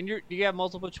hairy. Do you have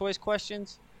multiple choice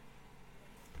questions?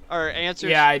 Or answers?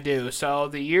 Yeah, I do. So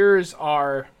the years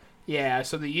are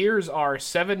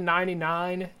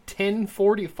 799,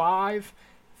 1045,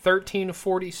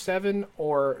 1347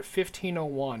 or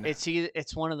 1501.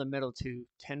 It's one of the middle two.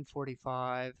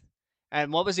 1045.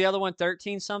 And what was the other one?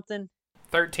 13 something?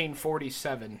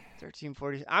 1347.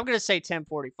 1340. I'm gonna say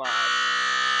 1045.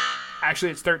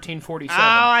 Actually, it's 1347. Oh,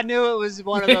 I knew it was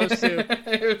one of those two.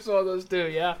 It was one of those two.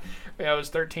 Yeah, it was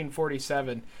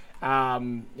 1347.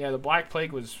 The Black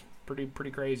Plague was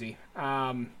pretty crazy.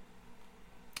 All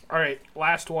right,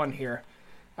 last one here.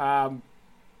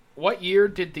 What year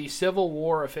did the Civil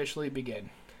War officially begin?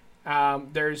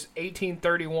 There's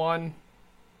 1831,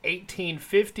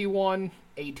 1851,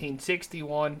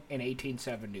 1861, and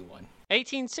 1871.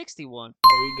 1861.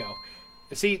 There you go.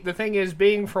 See, the thing is,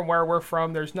 being from where we're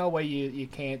from, there's no way you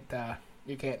can't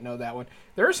know that one.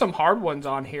 There are some hard ones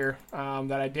on here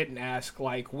that I didn't ask,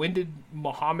 like when did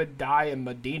Muhammad die in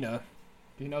Medina?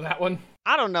 Do you know that one?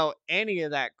 I don't know any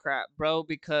of that crap, bro,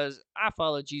 because I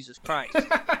follow Jesus Christ.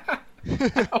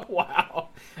 Wow.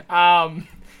 And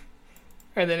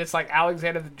then it's like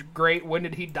Alexander the Great. When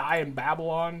did he die in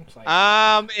Babylon? It's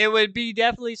like, It would be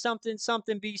definitely something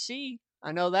BC.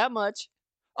 I know that much.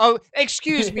 Oh,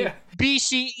 excuse me, Yeah.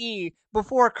 BCE,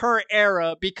 before current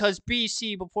era, because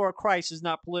BC, before Christ, is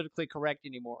not politically correct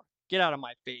anymore. Get out of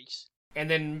my face. And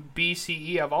then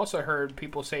BCE, I've also heard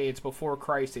people say it's before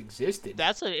Christ existed.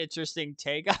 That's an interesting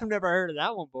take. I've never heard of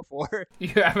that one before.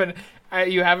 You haven't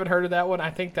heard of that one?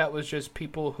 I think that was just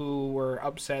people who were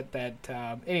upset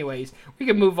that. Anyways, we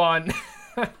can move on.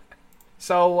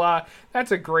 So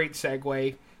that's a great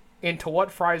segue into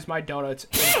what fries my donuts.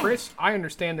 And Chris, I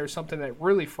understand there's something that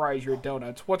really fries your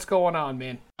donuts. What's going on,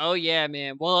 man? Oh, yeah,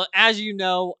 man. Well, as you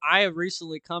know, I have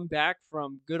recently come back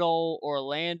from good old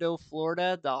Orlando,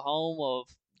 Florida, the home of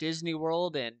Disney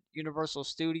World and Universal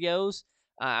Studios.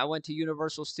 I went to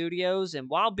Universal Studios, and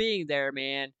while being there,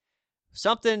 man,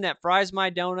 something that fries my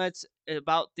donuts is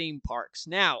about theme parks.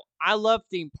 Now, I love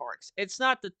theme parks. It's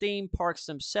not the theme parks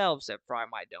themselves that fry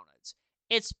my donuts.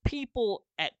 It's people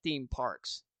at theme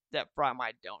parks that fry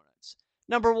my donuts.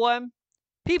 Number one,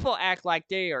 people act like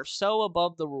they are so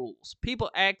above the rules.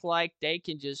 People act like they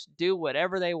can just do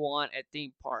whatever they want at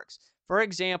theme parks. For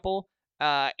example,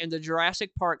 in the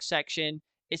Jurassic Park section,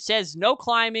 it says no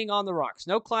climbing on the rocks,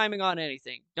 no climbing on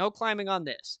anything, no climbing on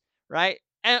this, right?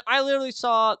 And I literally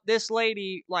saw this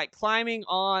lady like climbing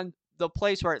on the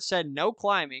place where it said no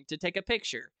climbing to take a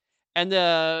picture. And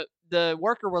the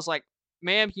worker was like,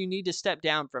 "Ma'am, you need to step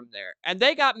down from there." And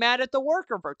they got mad at the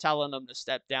worker for telling them to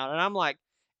step down. And I'm like,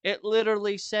 it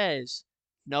literally says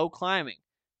no climbing.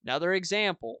 Another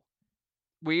example,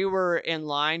 we were in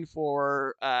line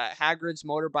for Hagrid's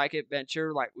Motorbike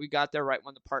Adventure. Like, we got there right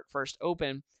when the park first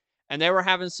opened, and they were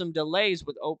having some delays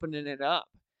with opening it up.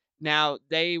 Now,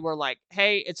 they were like,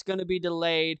 hey, it's going to be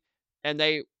delayed. And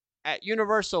they, at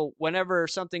Universal, whenever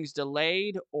something's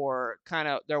delayed or kind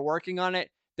of they're working on it,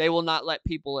 they will not let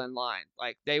people in line.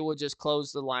 Like, they will just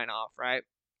close the line off, right?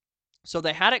 So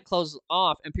they had it closed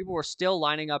off, and people were still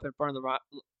lining up in front of the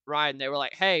ride, and they were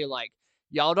like, hey, like,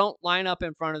 y'all don't line up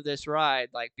in front of this ride,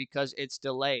 like, because it's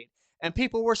delayed. And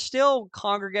people were still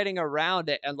congregating around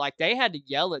it, and, like, they had to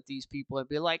yell at these people and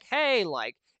be like, hey,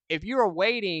 like, if you're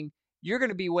waiting, you're going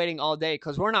to be waiting all day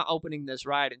because we're not opening this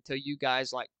ride until you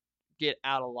guys, like, get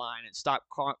out of line and stop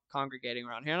congregating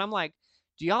around here. And I'm like,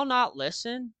 do y'all not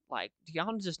listen? Like, do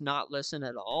y'all just not listen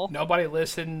at all? Nobody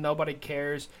listened. Nobody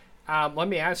cares. Let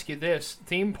me ask you this: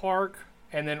 theme park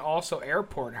and then also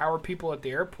airport. How are people at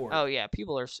the airport? Oh yeah,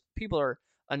 people are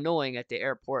annoying at the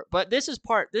airport. But this is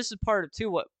part of too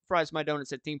what fries my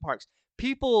donuts at theme parks.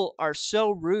 People are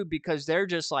so rude because they're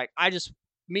just like,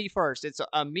 me first. It's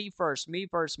a me first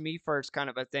kind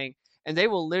of a thing. And they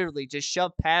will literally just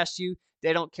shove past you.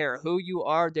 They don't care who you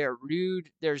are. They're rude.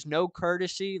 There's no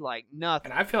courtesy, like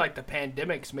nothing. And I feel like the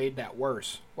pandemic's made that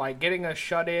worse. Like getting us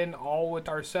shut in all with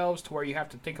ourselves to where you have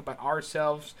to think about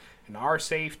ourselves and our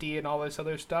safety and all this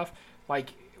other stuff. Like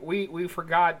we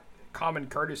forgot common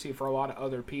courtesy for a lot of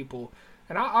other people.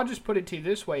 And I'll just put it to you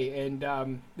this way, and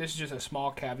this is just a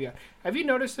small caveat. Have you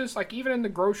noticed this? Like even in the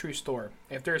grocery store,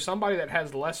 if there's somebody that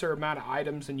has lesser amount of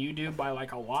items than you do by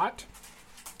like a lot,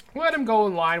 let him go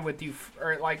in line with you,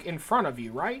 or like in front of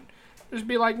you, right? Just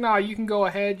be like, nah, you can go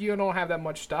ahead. You don't have that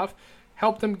much stuff.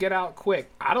 Help them get out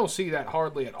quick. I don't see that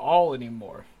hardly at all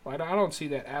anymore. Right? I don't see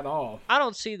that at all. I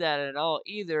don't see that at all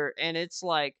either. And it's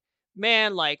like,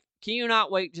 man, like, can you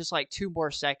not wait just like 2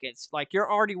 more seconds? Like,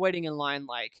 you're already waiting in line,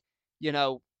 like, you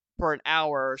know, for an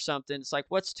hour or something. It's like,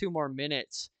 what's 2 more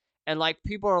minutes? And like,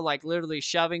 people are like literally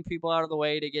shoving people out of the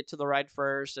way to get to the ride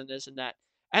first and this and that.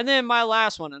 And then my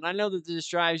last one, and I know that this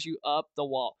drives you up the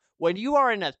wall. When you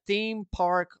are in a theme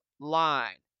park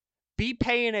line, be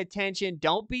paying attention.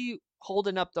 Don't be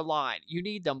holding up the line. You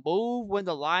need to move when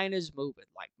the line is moving.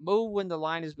 Like, move when the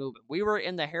line is moving. We were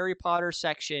in the Harry Potter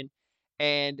section,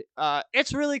 and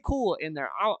it's really cool in there.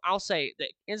 I'll say that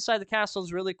inside the castle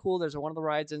is really cool. There's one of the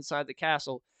rides inside the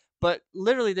castle. But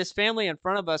literally, this family in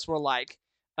front of us were like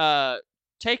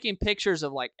taking pictures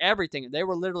of like everything, and they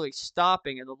were literally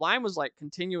stopping, and the line was like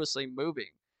continuously moving.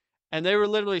 And they were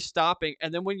literally stopping,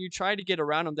 and then when you tried to get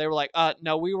around them, they were like,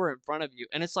 no, we were in front of you.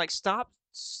 And it's like, stop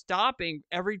stopping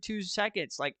every 2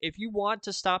 seconds. Like, if you want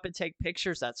to stop and take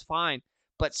pictures, that's fine.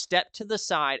 But step to the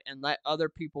side and let other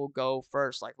people go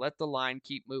first. Like, let the line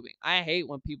keep moving. I hate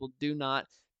when people do not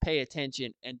pay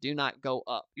attention and do not go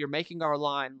up. You're making our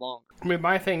line longer. I mean,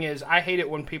 my thing is, I hate it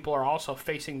when people are also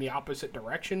facing the opposite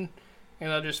direction,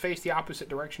 and they'll just face the opposite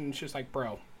direction. It's just like,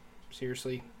 bro,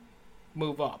 seriously,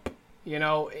 move up. You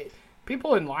know,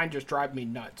 people in line just drive me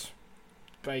nuts.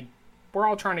 Like, we're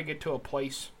all trying to get to a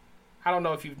place. I don't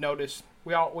know if you've noticed.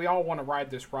 We all want to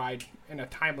ride this ride in a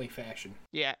timely fashion.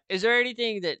 Yeah. Is there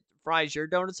anything that fries your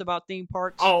donuts about theme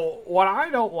parks? Oh, what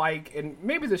I don't like, and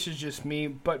maybe this is just me,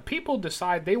 but people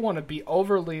decide they want to be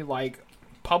overly, like,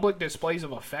 public displays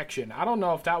of affection. I don't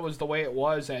know if that was the way it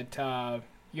was at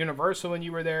Universal when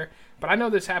you were there, but I know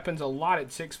this happens a lot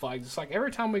at Six Flags. It's like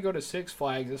every time we go to Six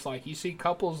Flags, it's like you see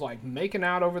couples like making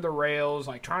out over the rails,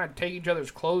 like trying to take each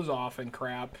other's clothes off and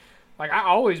crap. Like, I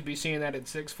always be seeing that at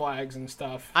Six Flags and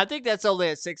stuff. I think that's only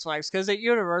at Six Flags, because at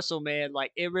Universal, man,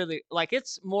 like, it really, like,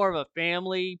 it's more of a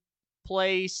family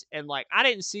place, and like, I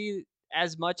didn't see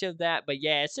as much of that, but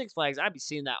yeah, at Six Flags, I'd be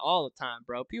seeing that all the time,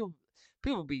 bro.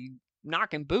 People be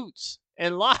knocking boots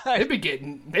in line. They be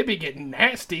getting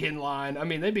nasty in line. I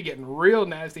mean, they be getting real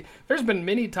nasty. There's been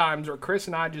many times where Chris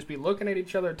and I just be looking at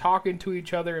each other, talking to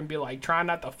each other, and be like trying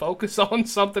not to focus on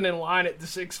something in line at the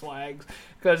Six Flags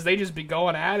because they just be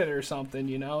going at it or something.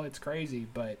 You know, it's crazy.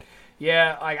 But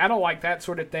yeah, like, I don't like that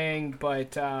sort of thing.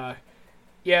 But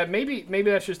yeah, maybe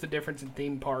that's just the difference in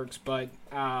theme parks. But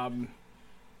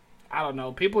I don't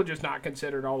know. People are just not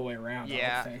considered all the way around.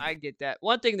 Yeah, I get that.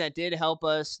 One thing that did help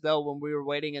us, though, when we were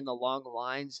waiting in the long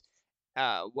lines,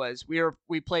 was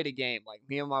we played a game. Like,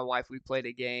 me and my wife, we played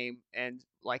a game, and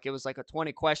like, it was like a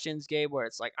 20 questions game where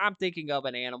it's like, I'm thinking of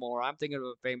an animal or I'm thinking of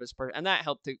a famous person, and that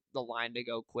helped the line to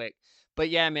go quick. But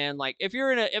yeah, man, like, if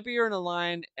you're in a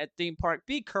line at theme park,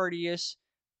 be courteous,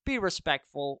 be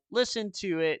respectful, listen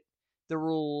to it, the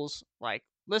rules, like,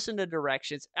 listen to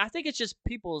directions. I think it's just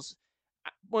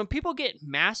when people get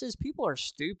masses, people are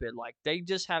stupid. Like, they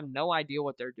just have no idea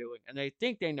what they're doing, and they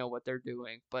think they know what they're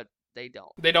doing, but they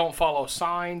don't. They don't follow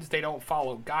signs. They don't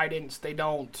follow guidance. They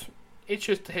don't. It's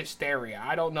just hysteria.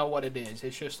 I don't know what it is.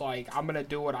 It's just like, I'm gonna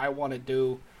do what I want to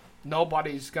do.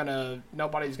 Nobody's gonna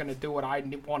do what I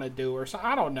want to do, or so.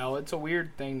 I don't know. It's a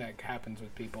weird thing that happens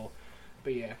with people.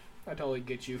 But yeah, I totally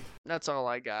get you. That's all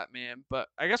I got, man. But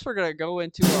I guess we're gonna go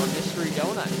into our mystery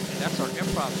donut, and that's our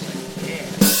improv segment. Yeah.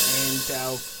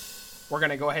 And we're going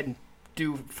to go ahead and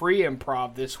do free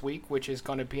improv this week, which is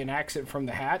going to be an accent from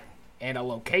the hat and a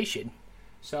location.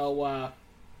 So,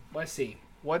 let's see.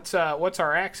 What's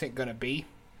our accent going to be?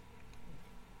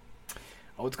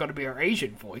 Oh, it's going to be our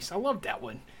Asian voice. I love that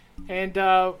one. And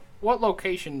what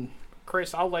location,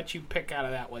 Chris? I'll let you pick out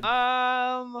of that one.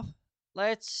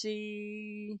 Let's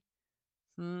see.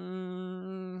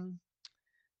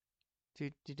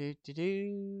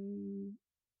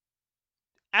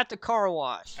 At the car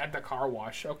wash. At the car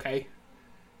wash, okay.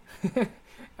 Do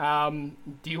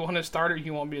you want to start, or do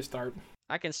you want me to start?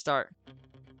 I can start.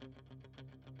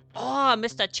 Oh,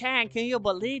 Mr. Chan, can you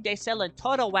believe they selling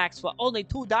turtle wax for only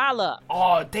 $2?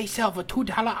 Oh, they sell for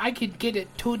 $2. I could get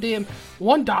it to them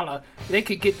 $1. They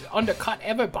could get undercut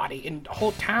everybody in the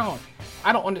whole town.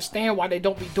 I don't understand why they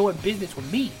don't be doing business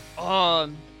with me.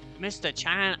 Mr.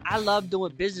 Chan, I love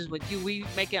doing business with you. We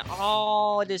making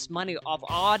all this money off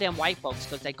all them white folks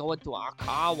because they go into our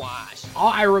car wash. All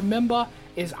I remember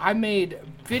is I made a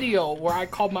video where I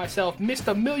called myself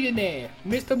Mr. Millionaire.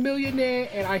 Mr. Millionaire,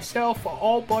 and I sell for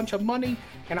all bunch of money.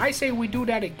 And I say we do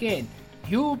that again.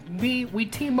 You, me, we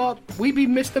team up. We be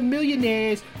Mr.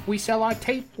 Millionaires. We sell our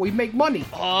tape. We make money.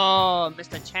 Oh,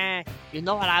 Mr. Chan, you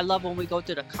know what I love when we go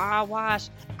to the car wash?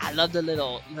 I love the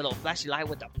little flashy light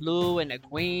with the blue and the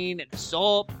green and the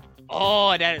soap.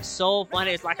 Oh, that is so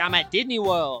funny. It's like I'm at Disney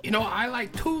World. You know, I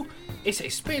like too. It's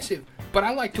expensive, but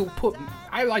I like to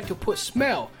put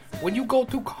smell. When you go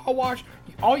through car wash,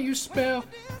 all you smell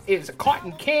is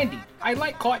cotton candy. I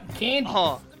like cotton candy.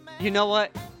 Oh, you know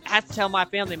what? I have to tell my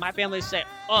family. My family said,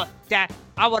 "Oh, Dad,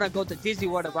 I want to go to Disney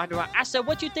World and ride around." I said,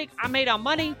 "What you think? I made our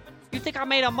money? You think I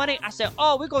made our money?" I said,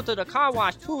 "Oh, we go to the car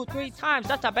wash 2-3 times.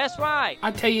 That's the best ride."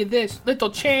 I tell you this, little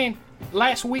Chan,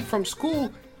 last week from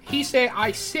school, He said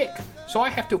I sick, so I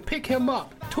have to pick him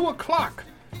up. 2 o'clock.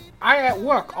 I at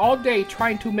work all day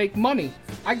trying to make money.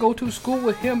 I go to school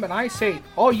with him and I say,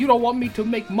 oh, you don't want me to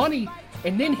make money?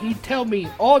 And then he tell me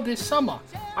all this summer,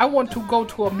 I want to go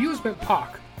to amusement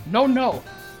park. No,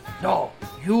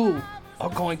 you are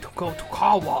going to go to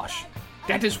car wash.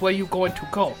 That is where you're going to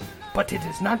go. But it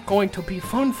is not going to be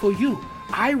fun for you.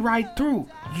 I ride through,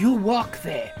 you walk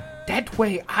there. That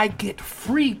way I get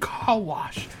free car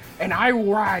wash. And I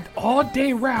ride all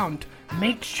day round.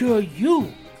 Make sure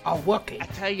you are working. I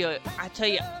tell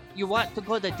you, you want to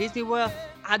go to Disney World?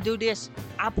 I do this.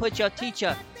 I put your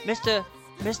teacher,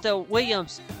 Mr.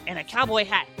 Williams, in a cowboy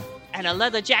hat and a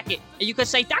leather jacket. And you can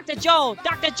say, Dr. Jones,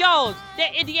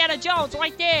 they're Indiana Jones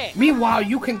right there. Meanwhile,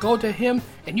 you can go to him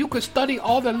and you can study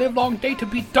all the live long day to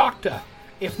be doctor.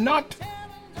 If not,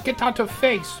 get out of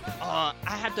face. I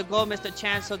have to go, Mr.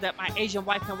 Chan, so that my Asian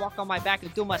wife can walk on my back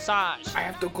and do massage. I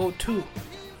have to go too.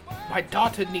 My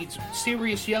daughter needs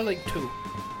serious yelling too.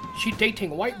 She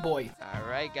dating white boy. All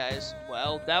right, guys.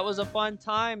 Well, that was a fun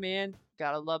time, man.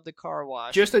 Gotta love the car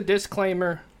wash. Just a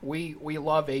disclaimer, we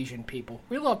love Asian people.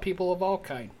 We love people of all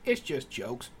kind. It's just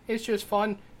jokes. It's just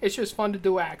fun. It's just fun to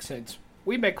do accents.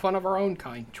 We make fun of our own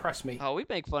kind, trust me. Oh, we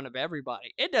make fun of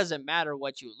everybody. It doesn't matter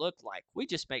what you look like. We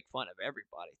just make fun of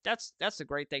everybody. That's the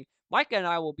great thing. Micah and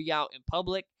I will be out in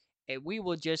public, and we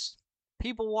will just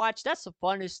people watch. That's the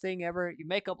funnest thing ever. You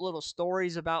make up little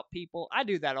stories about people. I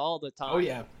do that all the time. Oh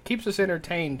yeah, keeps us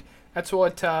entertained. That's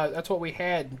what we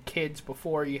had, kids,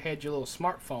 before you had your little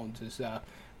smartphones. Is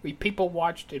we people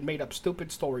watched and made up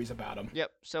stupid stories about them.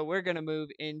 Yep. So we're gonna move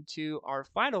into our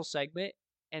final segment,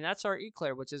 and that's our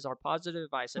eclair, which is our positive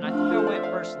advice. And I think I went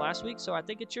first last week, so I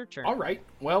think it's your turn. All right.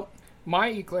 Well, my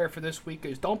eclair for this week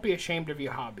is don't be ashamed of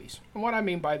your hobbies. And what I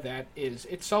mean by that is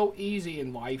it's so easy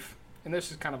in life, and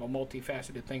this is kind of a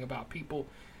multifaceted thing about people,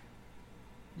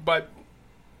 but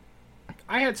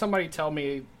I had somebody tell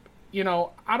me, you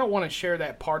know, I don't want to share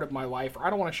that part of my life, or I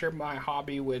don't want to share my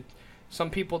hobby with some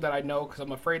people that I know because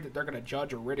I'm afraid that they're going to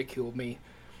judge or ridicule me.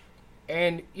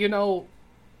 And, you know,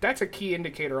 that's a key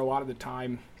indicator a lot of the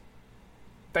time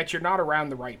that you're not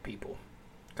around the right people.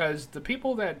 Because the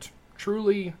people that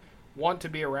truly want to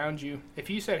be around you, if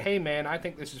you said, hey man, I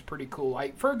think this is pretty cool.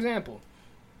 Like, for example,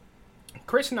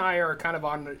 Chris and I are kind of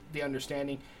on the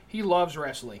understanding he loves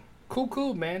wrestling.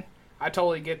 Cool, man. I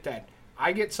totally get that.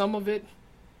 I get some of it.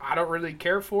 I don't really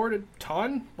care for it a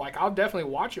ton. Like, I'll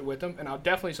definitely watch it with him, and I'll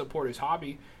definitely support his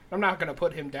hobby. I'm not going to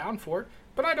put him down for it,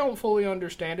 but I don't fully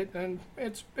understand it, and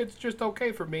it's just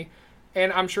okay for me.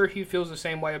 And I'm sure he feels the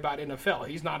same way about NFL.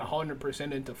 He's not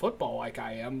 100% into football like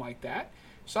I am like that.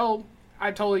 So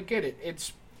I totally get it.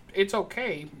 It's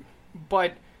okay,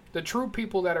 but the true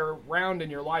people that are around in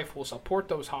your life will support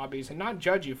those hobbies and not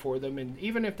judge you for them. And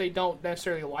even if they don't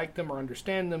necessarily like them or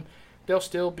understand them, they'll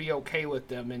still be okay with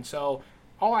them. And so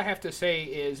all I have to say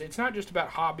is it's not just about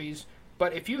hobbies,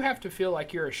 but if you have to feel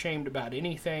like you're ashamed about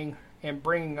anything and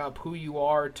bringing up who you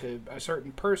are to a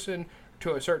certain person,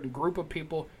 to a certain group of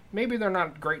people, maybe they're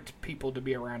not great people to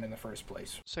be around in the first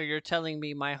place. So you're telling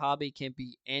me my hobby can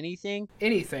be anything?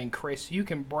 Anything, Chris. You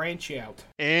can branch out.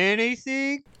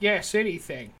 Anything? Yes,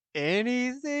 anything.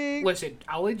 Anything? Listen,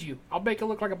 I'll lead you. I'll make it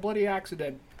look like a bloody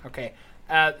accident. Okay.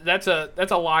 That's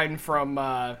a line from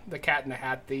The Cat in the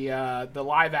Hat, the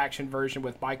live action version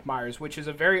with Mike Myers, which is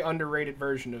a very underrated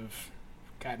version of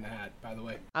Cat in the Hat, by the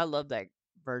way. I love that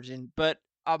version, but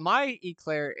my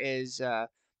eclair is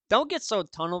don't get so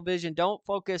tunnel vision. Don't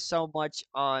focus so much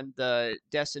on the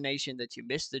destination that you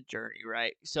miss the journey,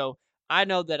 right? So I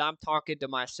know that I'm talking to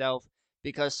myself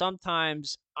because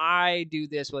sometimes I do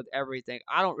this with everything.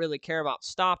 I don't really care about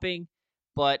stopping,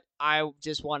 but I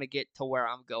just want to get to where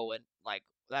I'm going. Like,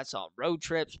 that's on road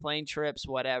trips, plane trips,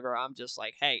 whatever. I'm just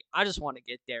like, hey, I just want to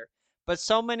get there. But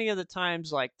so many of the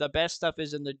times, like, the best stuff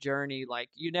is in the journey. Like,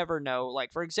 you never know.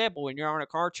 Like, for example, when you're on a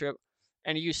car trip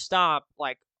and you stop,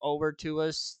 like, over to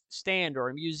a stand or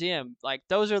a museum, like,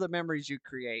 those are the memories you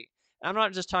create. And I'm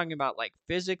not just talking about, like,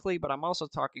 physically, but I'm also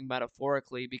talking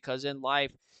metaphorically, because in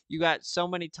life, you got so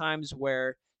many times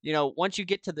where, you know, once you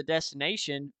get to the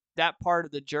destination, that part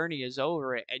of the journey is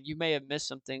over, and you may have missed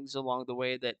some things along the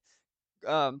way that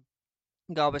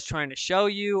God was trying to show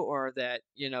you, or that,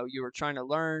 you know, you were trying to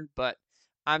learn. But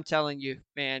I'm telling you,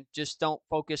 man, just don't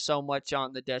focus so much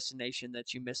on the destination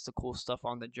that you miss the cool stuff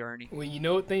on the journey. Well, you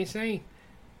know what they say,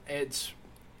 it's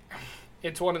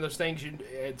one of those things,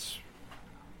 it's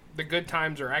the good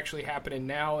times are actually happening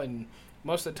now, and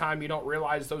most of the time you don't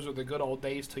realize those are the good old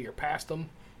days till you're past them.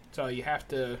 So you have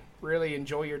to really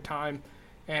enjoy your time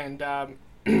and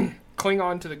cling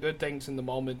on to the good things in the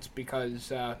moments,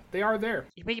 because they are there.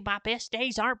 You mean my best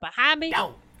days aren't behind me?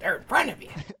 No, They're in front of you.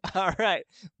 All right.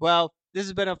 Well, this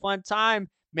has been a fun time,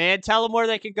 man. Tell them where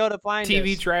they can go to find us.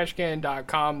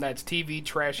 TVTrashCan.com. That's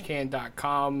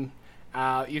TVTrashCan.com.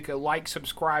 You can like,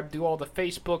 subscribe, do all the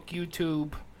Facebook,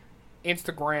 YouTube,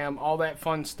 Instagram, all that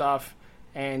fun stuff.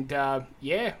 And,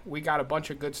 yeah, we got a bunch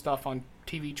of good stuff on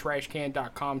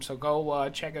TVTrashCan.com, so go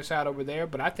check us out over there.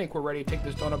 But I think we're ready to take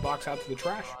this donut box out to the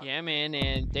trash. Yeah, man,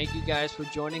 and thank you guys for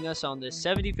joining us on this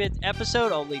 75th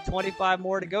episode. Only 25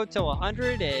 more to go till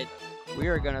 100, and we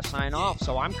are going to sign off.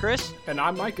 So I'm Chris. And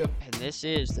I'm Micah. And this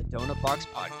is the Doughnut Box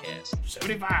Podcast.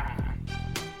 75.